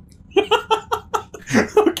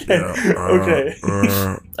 Okay. Okay.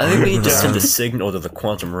 I think we need to send a signal to the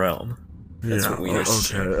quantum realm. That's what we need to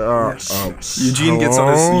Okay. do. Yes. Eugene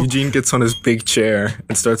Hello? gets on his big chair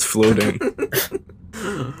and starts floating.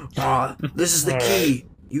 This is the key.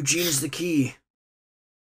 Eugene's the key.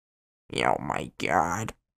 Oh my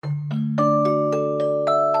god.